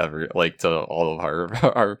priest to all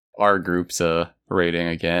of our groups rating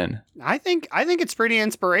again. I think it's pretty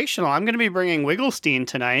inspirational. I'm going to be bringing Wigglestein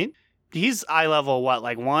tonight. He's eye level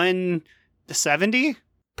like 170?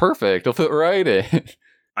 Perfect. He'll fit right in.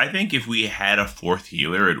 I think if we had a 4th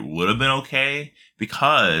healer, it would have been okay,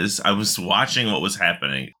 because I was watching what was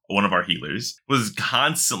happening. One of our healers was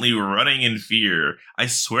constantly running in fear. I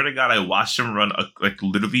swear to God, I watched him run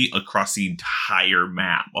literally across the entire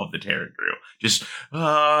map of the Terragru. Just,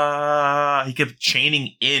 he kept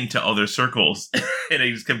chaining into other circles, and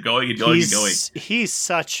he just kept going and going and going. He's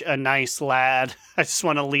such a nice lad. I just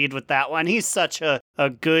want to lead with that one. He's such a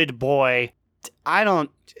good boy.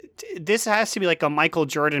 This has to be like a Michael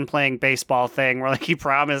Jordan playing baseball thing where like he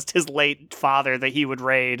promised his late father that he would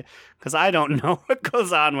raid, because I don't know what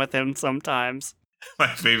goes on with him sometimes. My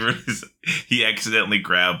favorite is he accidentally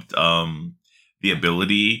grabbed the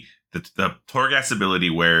ability, the Torghast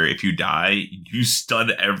ability, where if you die, you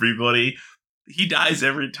stun everybody. He dies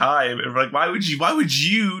every time, and we're like, why would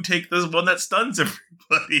you take this one that stuns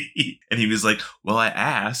everybody? And he was like, well, I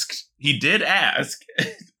asked. He did ask.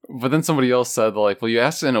 But then somebody else said, like, well, you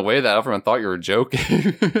asked in a way that everyone thought you were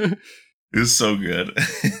joking. It was so good.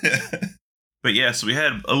 But yeah, so we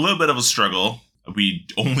had a little bit of a struggle. We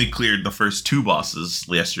only cleared the first 2 bosses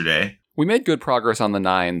yesterday. We made good progress on the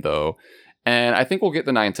 9, though, and I think we'll get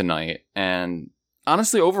the 9 tonight. And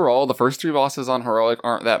honestly, overall, the first 3 bosses on Heroic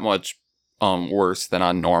aren't that much worse than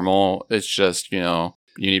on normal. It's just, you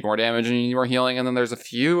need more damage and you need more healing, and then there's a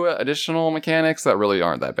few additional mechanics that really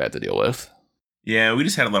aren't that bad to deal with. Yeah, we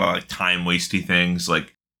just had a lot of like time wasty things,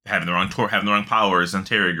 like having the wrong powers on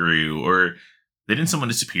Terra grew, or didn't someone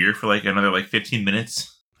disappear for like another like 15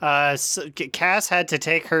 minutes? Cass had to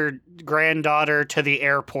take her granddaughter to the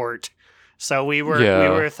airport, so we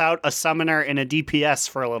were without a summoner and a DPS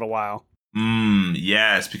for a little while.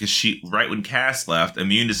 Yes, because right when Cass left,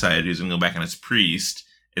 Immune decided he was going to go back on his priest,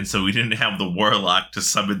 and so we didn't have the warlock to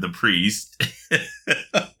summon the priest.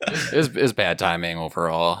 It was bad timing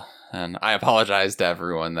overall, and I apologize to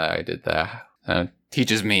everyone that I did that.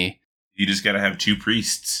 Teaches me. You just got to have 2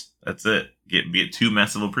 priests. That's it. Get 2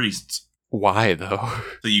 massive priests. Why, though?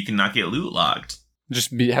 So you cannot get loot locked.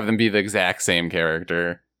 Just have them be the exact same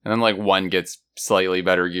character. And then, like, one gets slightly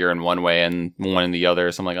better gear in one way and one in the other.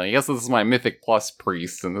 So I'm like, I guess this is my Mythic Plus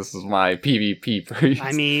priest, and this is my PvP priest.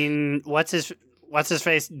 I mean, what's his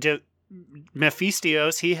face?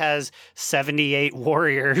 Mephistios, he has 78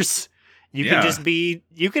 warriors. You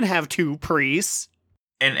can have 2 priests.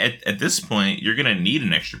 And at this point, you're going to need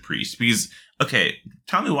an extra priest because, okay,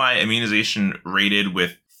 tell me why Immunization raided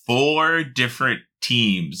with 4 different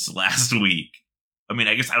teams last week. I mean,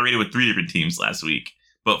 I guess I raided with 3 different teams last week,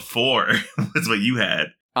 but 4 was what you had.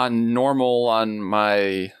 On normal on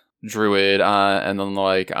my druid, and then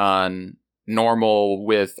like on normal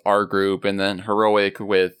with our group, and then heroic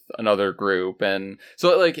with another group. And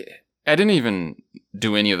so like I didn't even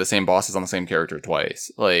do any of the same bosses on the same character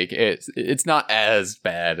twice. Like it's not as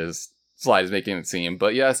bad as Slide is making it seem.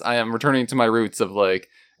 But yes, I am returning to my roots of like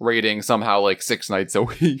raiding somehow like 6 nights a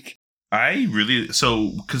week.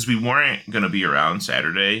 Because we weren't going to be around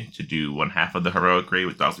Saturday to do one half of the heroic raid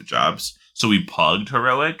with Dr. Jobs. So we plugged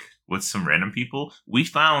heroic with some random people. We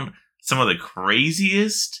found some of the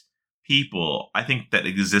craziest people I think that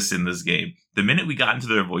exist in this game. The minute we got into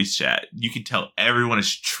their voice chat, you could tell everyone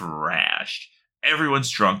is trashed.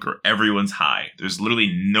 Everyone's drunk or everyone's high. There's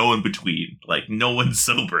literally no in between. Like, no one's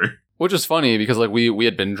sober. Which is funny because like we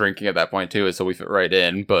had been drinking at that point too, so we fit right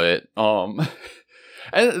in. But and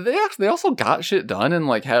they also got shit done and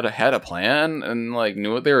like had a plan and like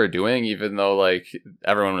knew what they were doing, even though like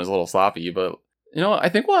everyone was a little sloppy. But I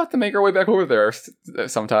think we'll have to make our way back over there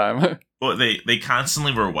sometime. Well, they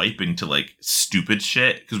constantly were wiping to like stupid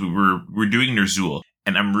shit because we're doing Ner'zhul,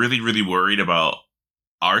 and I'm really really worried about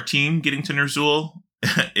our team getting to Ner'zhul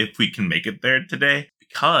if we can make it there today.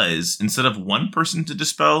 Because instead of 1 person to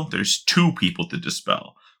dispel, there's 2 people to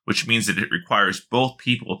dispel, which means that it requires both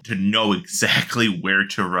people to know exactly where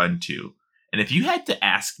to run to. And if you had to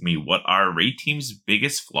ask me what our raid team's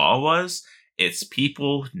biggest flaw was, it's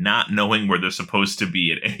people not knowing where they're supposed to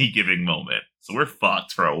be at any given moment. So we're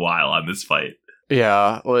fucked for a while on this fight.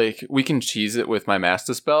 Yeah, like we can cheese it with my Mass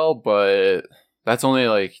Dispel, but that's only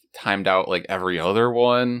like timed out like every other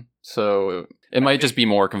one. So it might just be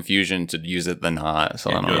more confusion to use it than not.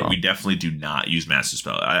 So I don't know. We definitely do not use Master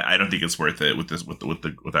Spell. I don't think it's worth it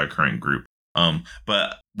with our current group.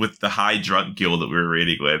 But with the high drunk guild that we were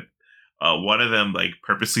raiding with, one of them like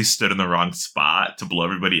purposely stood in the wrong spot to blow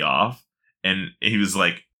everybody off, and he was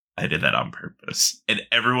like, "I did that on purpose," and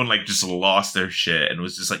everyone like just lost their shit and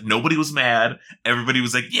was just like, nobody was mad. Everybody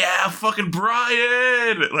was like, "Yeah, fucking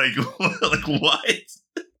Brian!" Like, like what?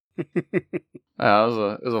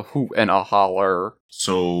 It was a hoot and a holler.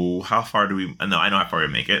 So how far do we? No, I know how far we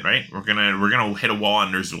make it. Right, we're gonna hit a wall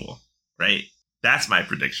on Ner'zhul. Right, that's my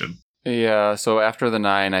prediction. Yeah. So after the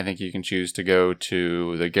 9, I think you can choose to go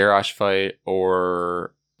to the Garrosh fight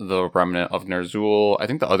or the Remnant of Ner'zhul. I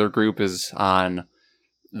think the other group is on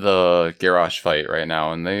the Garrosh fight right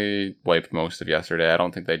now, and they wiped most of yesterday. I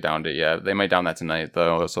don't think they downed it yet. They might down that tonight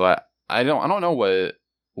though. So I don't know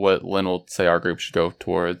what Lynn will say our group should go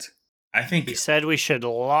towards. I think he said we should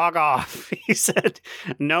log off. He said,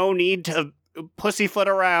 no need to pussyfoot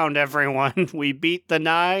around, everyone. We beat the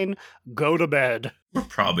 9. Go to bed. We're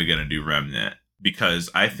probably going to do Remnant because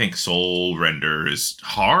I think Soul Render is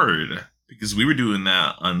hard because we were doing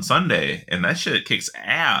that on Sunday and that shit kicks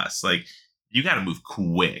ass. Like, you got to move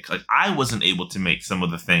quick. Like, I wasn't able to make some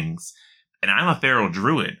of the things, and I'm a Feral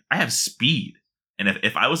Druid. I have speed. And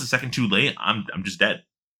if I was a second too late, I'm just dead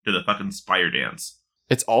to the fucking Spire Dance.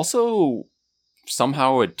 It's also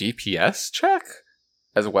somehow a DPS check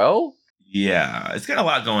as well. Yeah, it's got a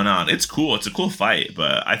lot going on. It's cool. It's a cool fight,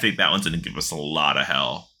 but I think that one's going to give us a lot of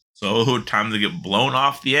hell. So time to get blown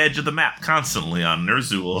off the edge of the map constantly on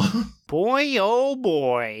Ner'zhul. Boy, oh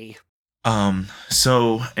boy.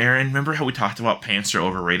 So Aaron, remember how we talked about Panzer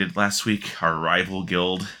Overrated last week, our rival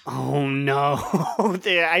guild? Oh no.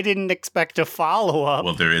 I didn't expect a follow-up.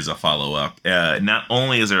 Well, there is a follow-up. Not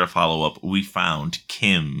only is there a follow-up, we found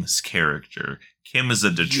Kim's character. Kim is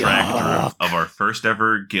a detractor of our first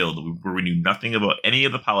ever guild where we knew nothing about any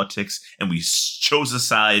of the politics and we chose a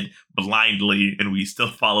side blindly and we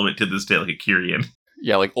still follow it to this day like a Kyrian.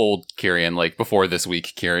 Yeah, like old Kyrian, like before this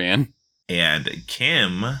week Kyrian. And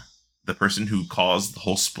Kim, the person who caused the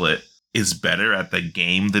whole split, is better at the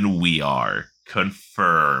game than we are.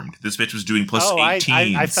 Confirmed. This bitch was doing plus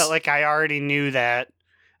 18s. I felt like I already knew that.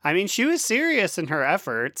 I mean, she was serious in her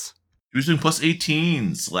efforts. He was doing plus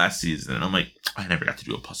 18s last season. And I'm like, I never got to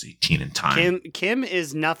do a plus 18 in time. Kim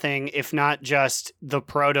is nothing if not just the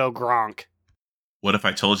proto Gronk. What if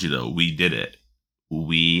I told you, though, we did it?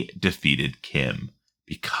 We defeated Kim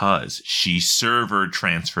because she server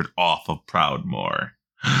transferred off of Proudmoore.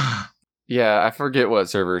 Yeah, I forget what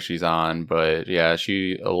server she's on, but yeah,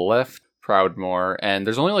 she left Proudmoore, and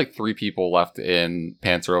there's only like 3 people left in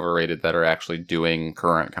Panzer Overrated that are actually doing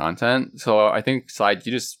current content. So I think, Slide,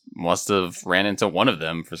 you just must have ran into one of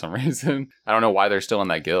them for some reason. I don't know why they're still in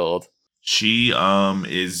that guild. She went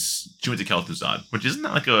to Kel'Thuzad, which isn't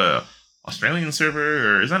that like a Australian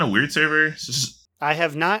server, or is that a weird server? It's just, I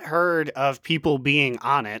have not heard of people being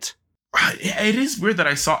on it. it is weird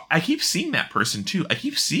that I keep seeing that person too. I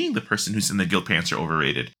keep seeing the person who's in the guild Panzer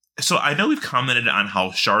Overrated. So I know we've commented on how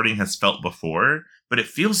sharding has felt before, but it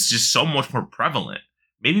feels just so much more prevalent.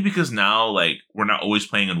 Maybe because now, like, we're not always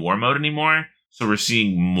playing in war mode anymore, so we're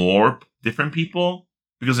seeing more different people.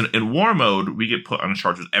 Because in war mode, we get put on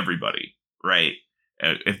charge with everybody, right?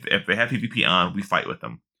 If they have PvP on, we fight with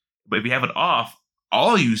them. But if you have it off,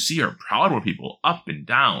 all you see are Proudmoore people up and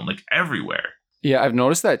down, like everywhere. Yeah, I've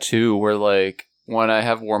noticed that too, where like when I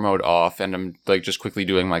have war mode off and I'm like just quickly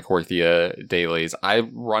doing my Korthia dailies, I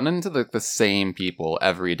run into the same people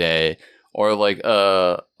every day, or like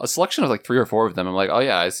a selection of like 3 or 4 of them. I'm like, oh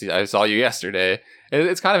yeah, I saw you yesterday.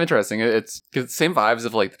 It's kind of interesting. It's the same vibes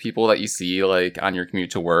of like the people that you see like on your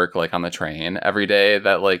commute to work, like on the train every day,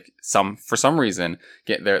 that like for some reason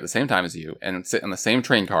get there at the same time as you and sit in the same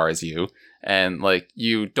train car as you, and like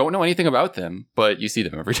you don't know anything about them, but you see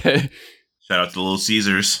them every day. Shout out to Little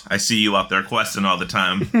Caesars. I see you out there questing all the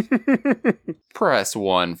time. Press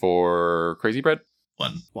 1 for Crazy Bread.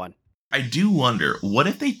 1. I do wonder, what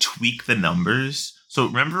if they tweak the numbers? So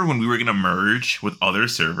remember when we were going to merge with other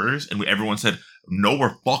servers and everyone said, no,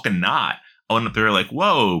 we're fucking not. And they were like,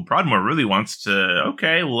 whoa, Proudmoore really wants to,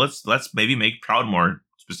 okay, well, let's maybe make Proudmoore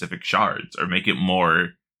specific shards or make it more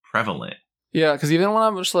prevalent. Yeah, because even when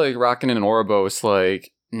I'm just like rocking in Oribos,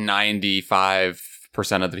 like 95%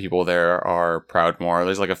 of the people there are Proudmoore.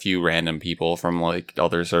 There's like a few random people from like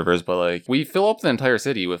other servers, but like we fill up the entire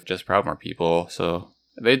city with just Proudmoore people. So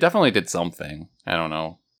they definitely did something. I don't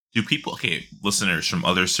know. Do people, okay, listeners from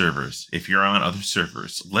other servers, if you're on other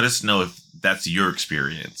servers, let us know if that's your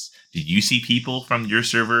experience. Did you see people from your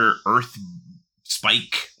server, Earth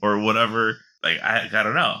Spike or whatever? Like, I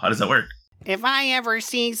don't know. How does that work? If I ever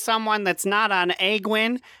see someone that's not on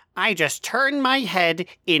Egwin, I just turn my head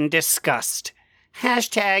in disgust.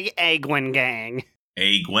 Hashtag Egwin Gang.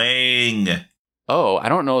 Egwang. Oh, I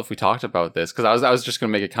don't know if we talked about this, because I was just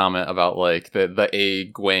gonna make a comment about like the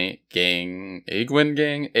Egwin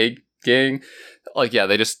gang. Like, yeah,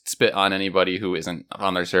 they just spit on anybody who isn't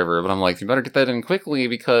on their server. But I'm like, you better get that in quickly,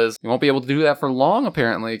 because you won't be able to do that for long,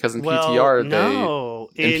 apparently. Because in PTR,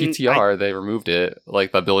 they removed it,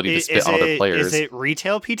 like the ability to spit on other players. Is it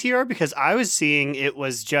retail PTR? Because I was seeing it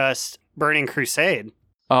was just Burning Crusade.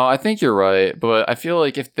 I think you're right, but I feel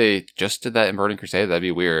like if they just did that in Burning Crusade, that'd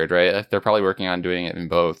be weird, right? They're probably working on doing it in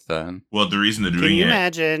both then. Well, the reason they're doing it... Can you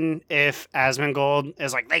imagine if Asmongold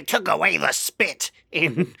is like, They took away the spit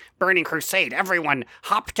in Burning Crusade. Everyone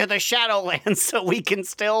hop to the Shadowlands so we can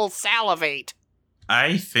still salivate.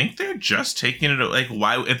 I think they're just taking it... Like,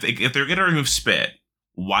 why... If they're going to remove spit,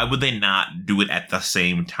 why would they not do it at the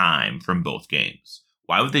same time from both games?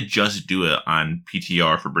 Why would they just do it on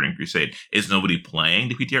PTR for Burning Crusade? Is nobody playing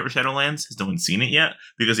the PTR for Shadowlands? Has no one seen it yet?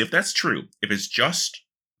 Because if that's true, if it's just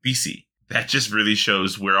BC, that just really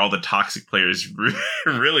shows where all the toxic players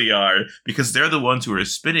really are, because they're the ones who are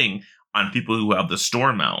spitting on people who have the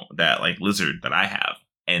Storm mount, that like lizard that I have.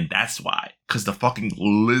 And that's why. Because the fucking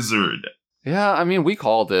lizard Yeah, I mean, we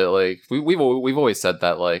called it, like, we've always said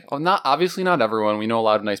that, like, obviously not everyone. We know a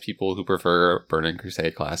lot of nice people who prefer Burning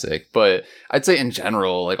Crusade Classic, but I'd say in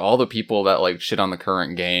general, like, all the people that, like, shit on the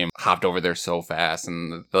current game hopped over there so fast,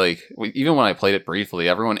 and, like, even when I played it briefly,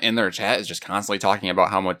 everyone in their chat is just constantly talking about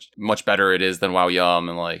how much better it is than WoW Yum,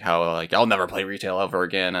 and, like, how, like, I'll never play retail ever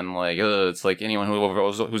again, and, like, it's like anyone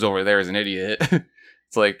who's over there is an idiot.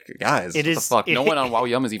 It's like, guys, what the fuck? No one on WoW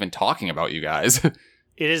Yum is even talking about you guys.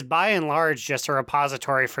 It is by and large just a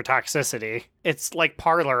repository for toxicity. It's like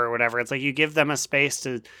Parler or whatever. It's like you give them a space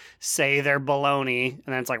to say their baloney,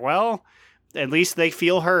 and then it's like, well, at least they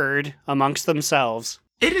feel heard amongst themselves.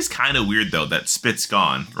 It is kind of weird, though, that Spit's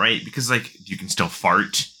gone, right? Because, like, you can still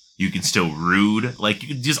fart, you can still rude, like,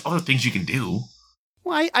 there's other things you can do.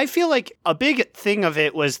 Well, I feel like a big thing of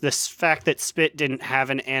it was this fact that Spit didn't have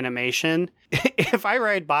an animation. If I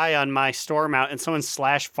ride by on my store mount and someone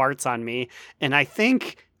farts on me, and I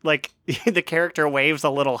think, like, the character waves a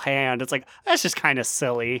little hand, it's like, that's just kind of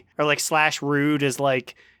silly. Or, like, /rude is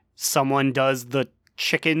like someone does the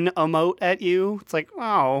chicken emote at you. It's like,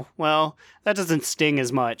 oh, well, that doesn't sting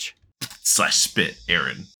as much. /Spit,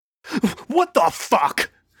 Aaron. What the fuck?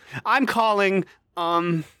 I'm calling,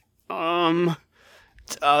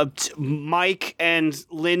 Mike and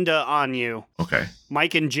Linda on you. Okay.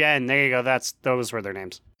 Mike and Jen. There you go. Those were their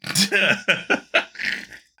names. I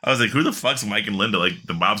was like, who the fuck's Mike and Linda? Like,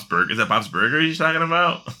 the Bob's Burger? Is that Bob's Burger you're talking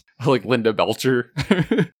about? Like Linda Belcher.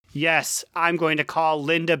 Yes, I'm going to call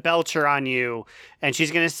Linda Belcher on you. And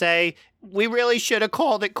she's going to say, we really should have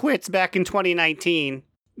called it quits back in 2019.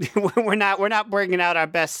 We're not bringing out our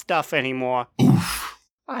best stuff anymore. Oof.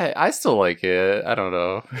 I still like it. I don't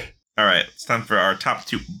know. All right, it's time for our top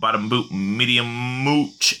 2 bottom boot medium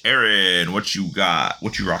mooch. Aaron, what you got?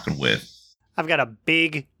 What you rocking with? I've got a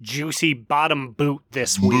big, juicy bottom boot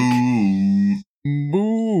this week.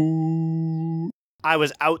 Boo. I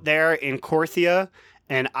was out there in Korthia,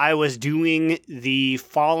 and I was doing the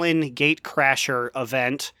Fallen Gatecrasher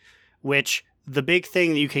event, which the big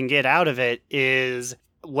thing that you can get out of it is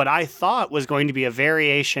what I thought was going to be a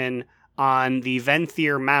variation on the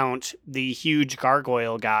Venthyr mount, the huge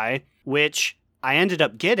gargoyle guy, which I ended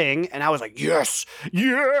up getting, and I was like, yes,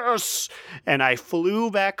 yes! And I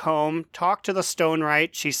flew back home, talked to the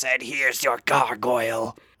Stonewright. She said, here's your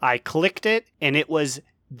gargoyle. I clicked it, and it was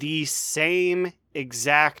the same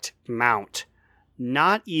exact mount.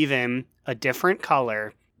 Not even a different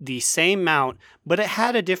color, the same mount, but it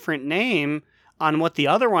had a different name on what the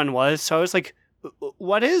other one was, so I was like,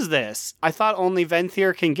 what is this? I thought only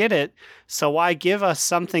Venthyr can get it, so why give us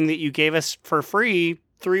something that you gave us for free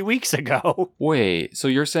 3 weeks ago? Wait, so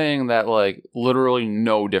you're saying that, like, literally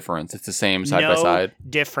no difference? It's the same side by side? No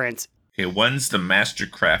difference. Okay, one's the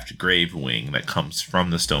Mastercraft Grave Wing that comes from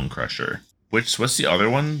the Stonecrusher. What's the other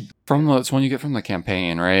one? It's one you get from the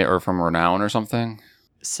campaign, right? Or from Renown or something?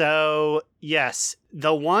 So, yes,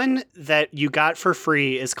 the one that you got for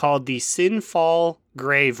free is called the Sinfall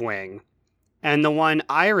Grave Wing. And the one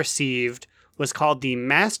I received was called the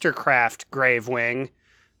Mastercraft Grave Wing,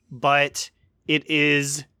 but it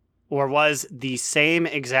is, or was, the same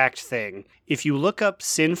exact thing. If you look up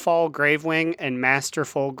Sinfall Grave Wing and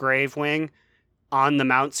Masterful Grave Wing on the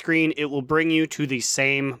mount screen, it will bring you to the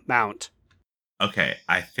same mount. Okay,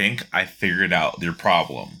 I think I figured out your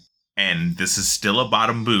problem. And this is still a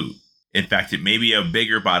bottom boot. In fact, it may be a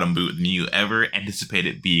bigger bottom boot than you ever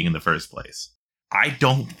anticipated being in the first place. I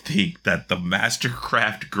don't think that the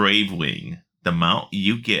Mastercraft Grave Wing, the mount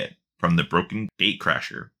you get from the Broken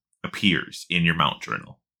Gatecrasher, appears in your mount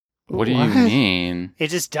journal. What do you mean? It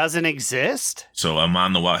just doesn't exist? So I'm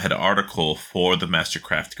on the Wildhead article for the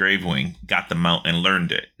Mastercraft Grave Wing, got the mount and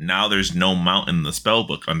learned it. Now there's no mount in the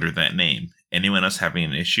spellbook under that name. Anyone else having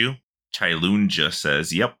an issue? Chailoon just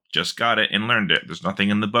says, yep, just got it and learned it. There's nothing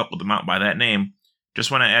in the book with the mount by that name.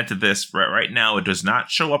 Just want to add to this, right now it does not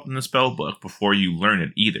show up in the spellbook before you learn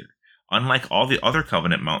it either. Unlike all the other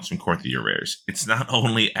Covenant mounts from Korthia rares, it's not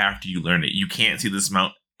only after you learn it. You can't see this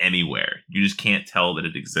mount anywhere. You just can't tell that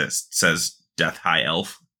it exists, says Death High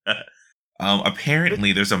Elf.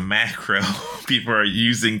 Apparently there's a macro people are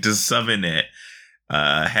using to summon it.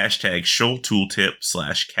 Hashtag Shoal Tooltip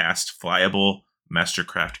 /cast flyable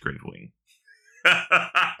Mastercraft Gridwing.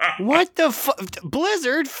 What the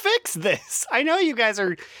Blizzard, fix this. I know you guys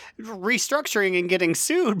are restructuring and getting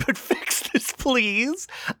sued, but fix this, please.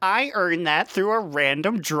 I earned that through a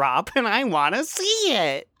random drop, and I want to see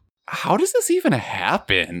it. How does this even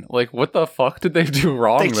happen? Like, what the fuck did they do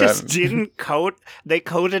wrong? They just didn't code. They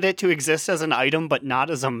coded it to exist as an item, but not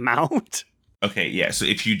as a mount. Okay, yeah. So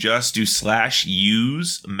if you just do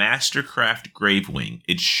 /use Mastercraft Gravewing,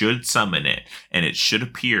 it should summon it, and it should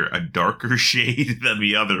appear a darker shade than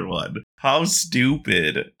the other one. How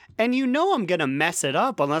stupid. And you know I'm going to mess it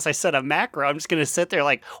up unless I set a macro. I'm just going to sit there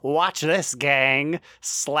like, watch this, gang,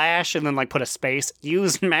 / and then like put a space,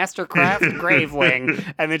 use Mastercraft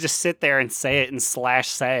Gravewing, and then just sit there and say it in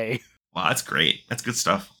 /say. Wow, that's great. That's good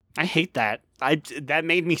stuff. I hate that. That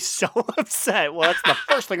made me so upset. Well, that's the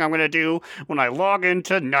first thing I'm going to do when I log in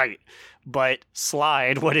tonight. But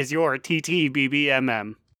Slide, what is your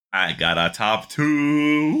TTBBMM? I got a top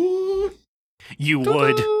 2. You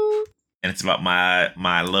would. And it's about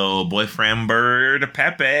my little boyfriend bird,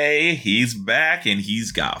 Pepe. He's back, and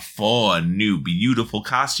he's got 4 new beautiful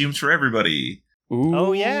costumes for everybody. Ooh.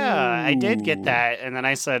 Oh, yeah, I did get that. And then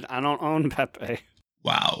I said, I don't own Pepe.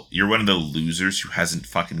 Wow, you're one of the losers who hasn't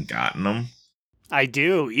fucking gotten them? I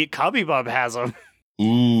do. Cubby Bub has them.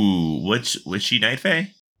 Ooh, which she Night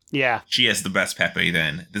Fae? Yeah. She has the best Pepe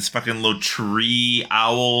then. This fucking little tree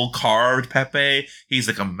owl carved Pepe. He's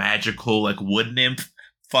like a magical like wood nymph.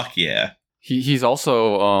 Fuck yeah. He's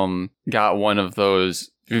also got one of those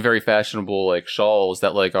very fashionable like shawls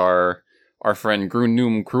that like our friend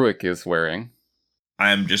Grunum Kruik is wearing.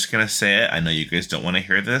 I'm just gonna say it. I know you guys don't want to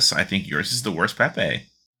hear this. I think yours is the worst Pepe.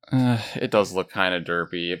 It does look kind of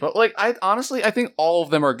derpy, but like I think all of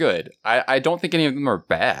them are good. I don't think any of them are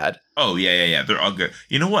bad. Oh yeah. They're all good.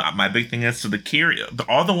 You know what? My big thing is so the Kyria,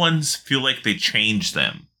 all the ones feel like they changed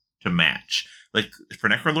them to match. Like for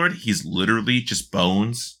Necrolord, he's literally just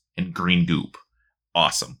bones and green goop.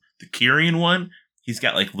 Awesome. The Kyrian one, he's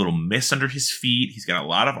got like little mist under his feet. He's got a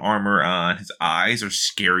lot of armor on. His eyes are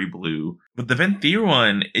scary blue. But the Venthyr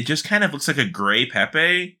one, it just kind of looks like a gray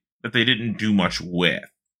Pepe that they didn't do much with.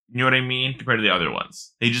 You know what I mean? Compared to the other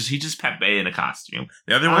ones. He just Pepe in a costume.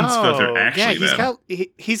 The other ones they're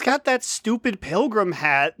actually he's got that stupid pilgrim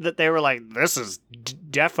hat that they were like, this is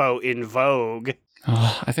defo in vogue.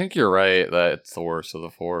 I think you're right that it's the worst of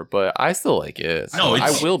the 4, but I still like it. So No,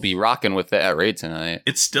 I will be rocking with it at raid tonight.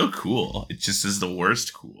 It's still cool. It just is the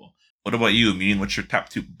worst cool. What about you, Immune? What's your top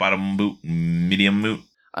 2? Bottom boot, medium boot?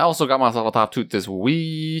 I also got myself a top 2 this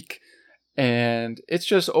week. And it's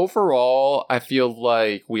just overall, I feel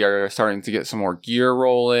like we are starting to get some more gear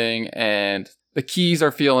rolling and the keys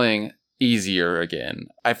are feeling easier again.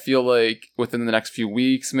 I feel like within the next few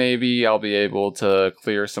weeks, maybe I'll be able to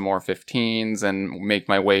clear some more 15s and make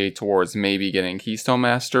my way towards maybe getting Keystone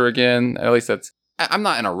Master again. At least I'm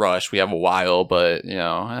not in a rush. We have a while, but you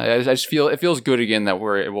know, I just feel it feels good again that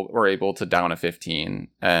we're able to down a 15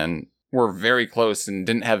 and we're very close and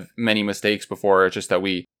didn't have many mistakes before. It's just that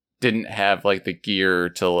we didn't have like the gear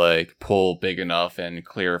to like pull big enough and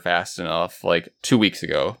clear fast enough like 2 weeks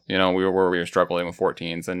ago. You know, we were struggling with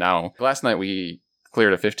 14s, and now last night we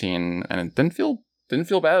cleared a 15 and it didn't feel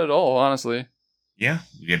bad at all, honestly. Yeah,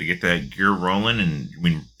 we got to get that gear rolling, and I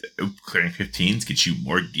mean, clearing 15s gets you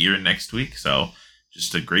more gear next week. So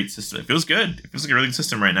just a great system. It feels good. It feels like a really good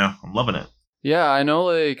system right now. I'm loving it. Yeah, I know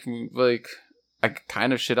like I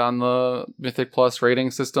kind of shit on the Mythic Plus rating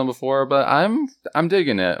system before, but I'm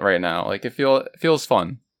digging it right now. Like it feels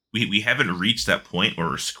fun. We haven't reached that point where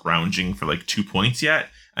we're scrounging for like 2 points yet.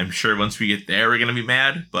 I'm sure once we get there, we're gonna be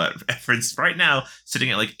mad. But for right now, sitting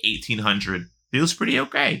at like 1800 feels pretty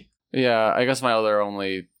okay. Yeah, I guess my other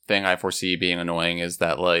only thing I foresee being annoying is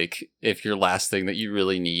that like if your last thing that you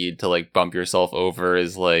really need to like bump yourself over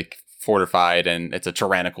is like fortified and it's a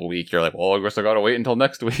tyrannical week, you're like, well, I guess I gotta wait until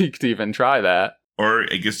next week to even try that. Or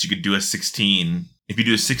I guess you could do a 16. If you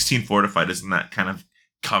do a 16 fortified, doesn't that kind of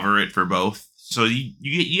cover it for both? So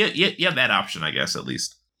you have that option, I guess, at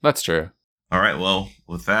least. That's true. All right, well,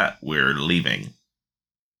 with that, we're leaving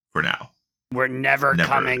for now. We're never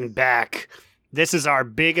coming back. This is our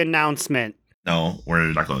big announcement. No, we're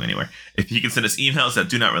not going anywhere. If you can send us emails at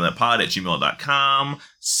donotrelentlpod@gmail.com,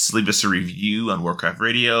 leave us a review on Warcraft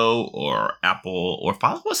Radio or Apple, or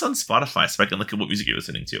follow us on Spotify so I can look at what music you're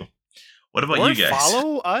listening to. What about you guys?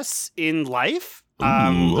 Follow us in life.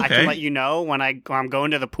 Ooh, okay. I can let you know when I'm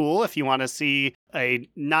going to the pool if you want to see a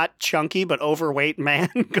not chunky but overweight man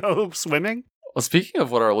go swimming. Well, speaking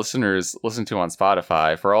of what our listeners listen to on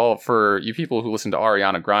Spotify, for you people who listen to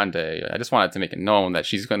Ariana Grande, I just wanted to make it known that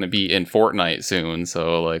she's going to be in Fortnite soon.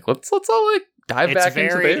 So, like, let's all like dive back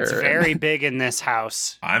into there. It's very big in this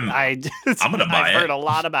house. I'm gonna buy it. I've heard a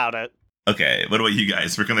lot about it. Okay, what about you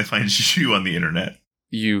guys? Where can they find you on the internet?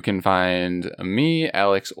 You can find me,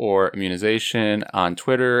 Alex, or Immunization on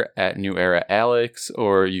Twitter at New Era Alex,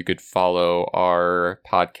 or you could follow our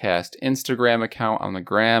podcast Instagram account on the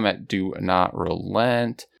gram at Do Not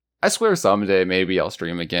Relent. I swear someday maybe I'll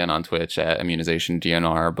stream again on Twitch at Immunization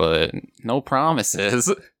DNR, but no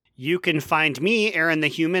promises. You can find me, Aaron the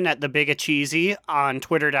Human, at The Big Cheesy on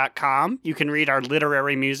Twitter.com. You can read our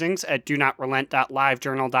literary musings at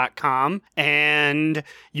DoNotRelent.LiveJournal.com. And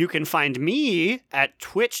you can find me at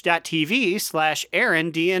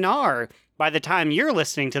Twitch.tv/AaronDNR. By the time you're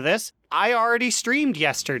listening to this, I already streamed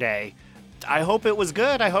yesterday. I hope it was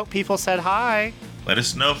good. I hope people said hi. Let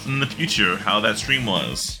us know in the future how that stream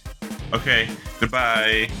was. Okay,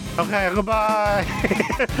 goodbye. Okay, goodbye.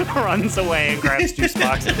 Runs away and grabs juice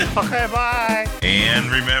box. Okay, bye.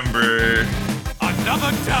 And remember,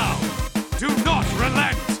 Another down. Do not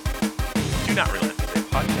relent. do not relent.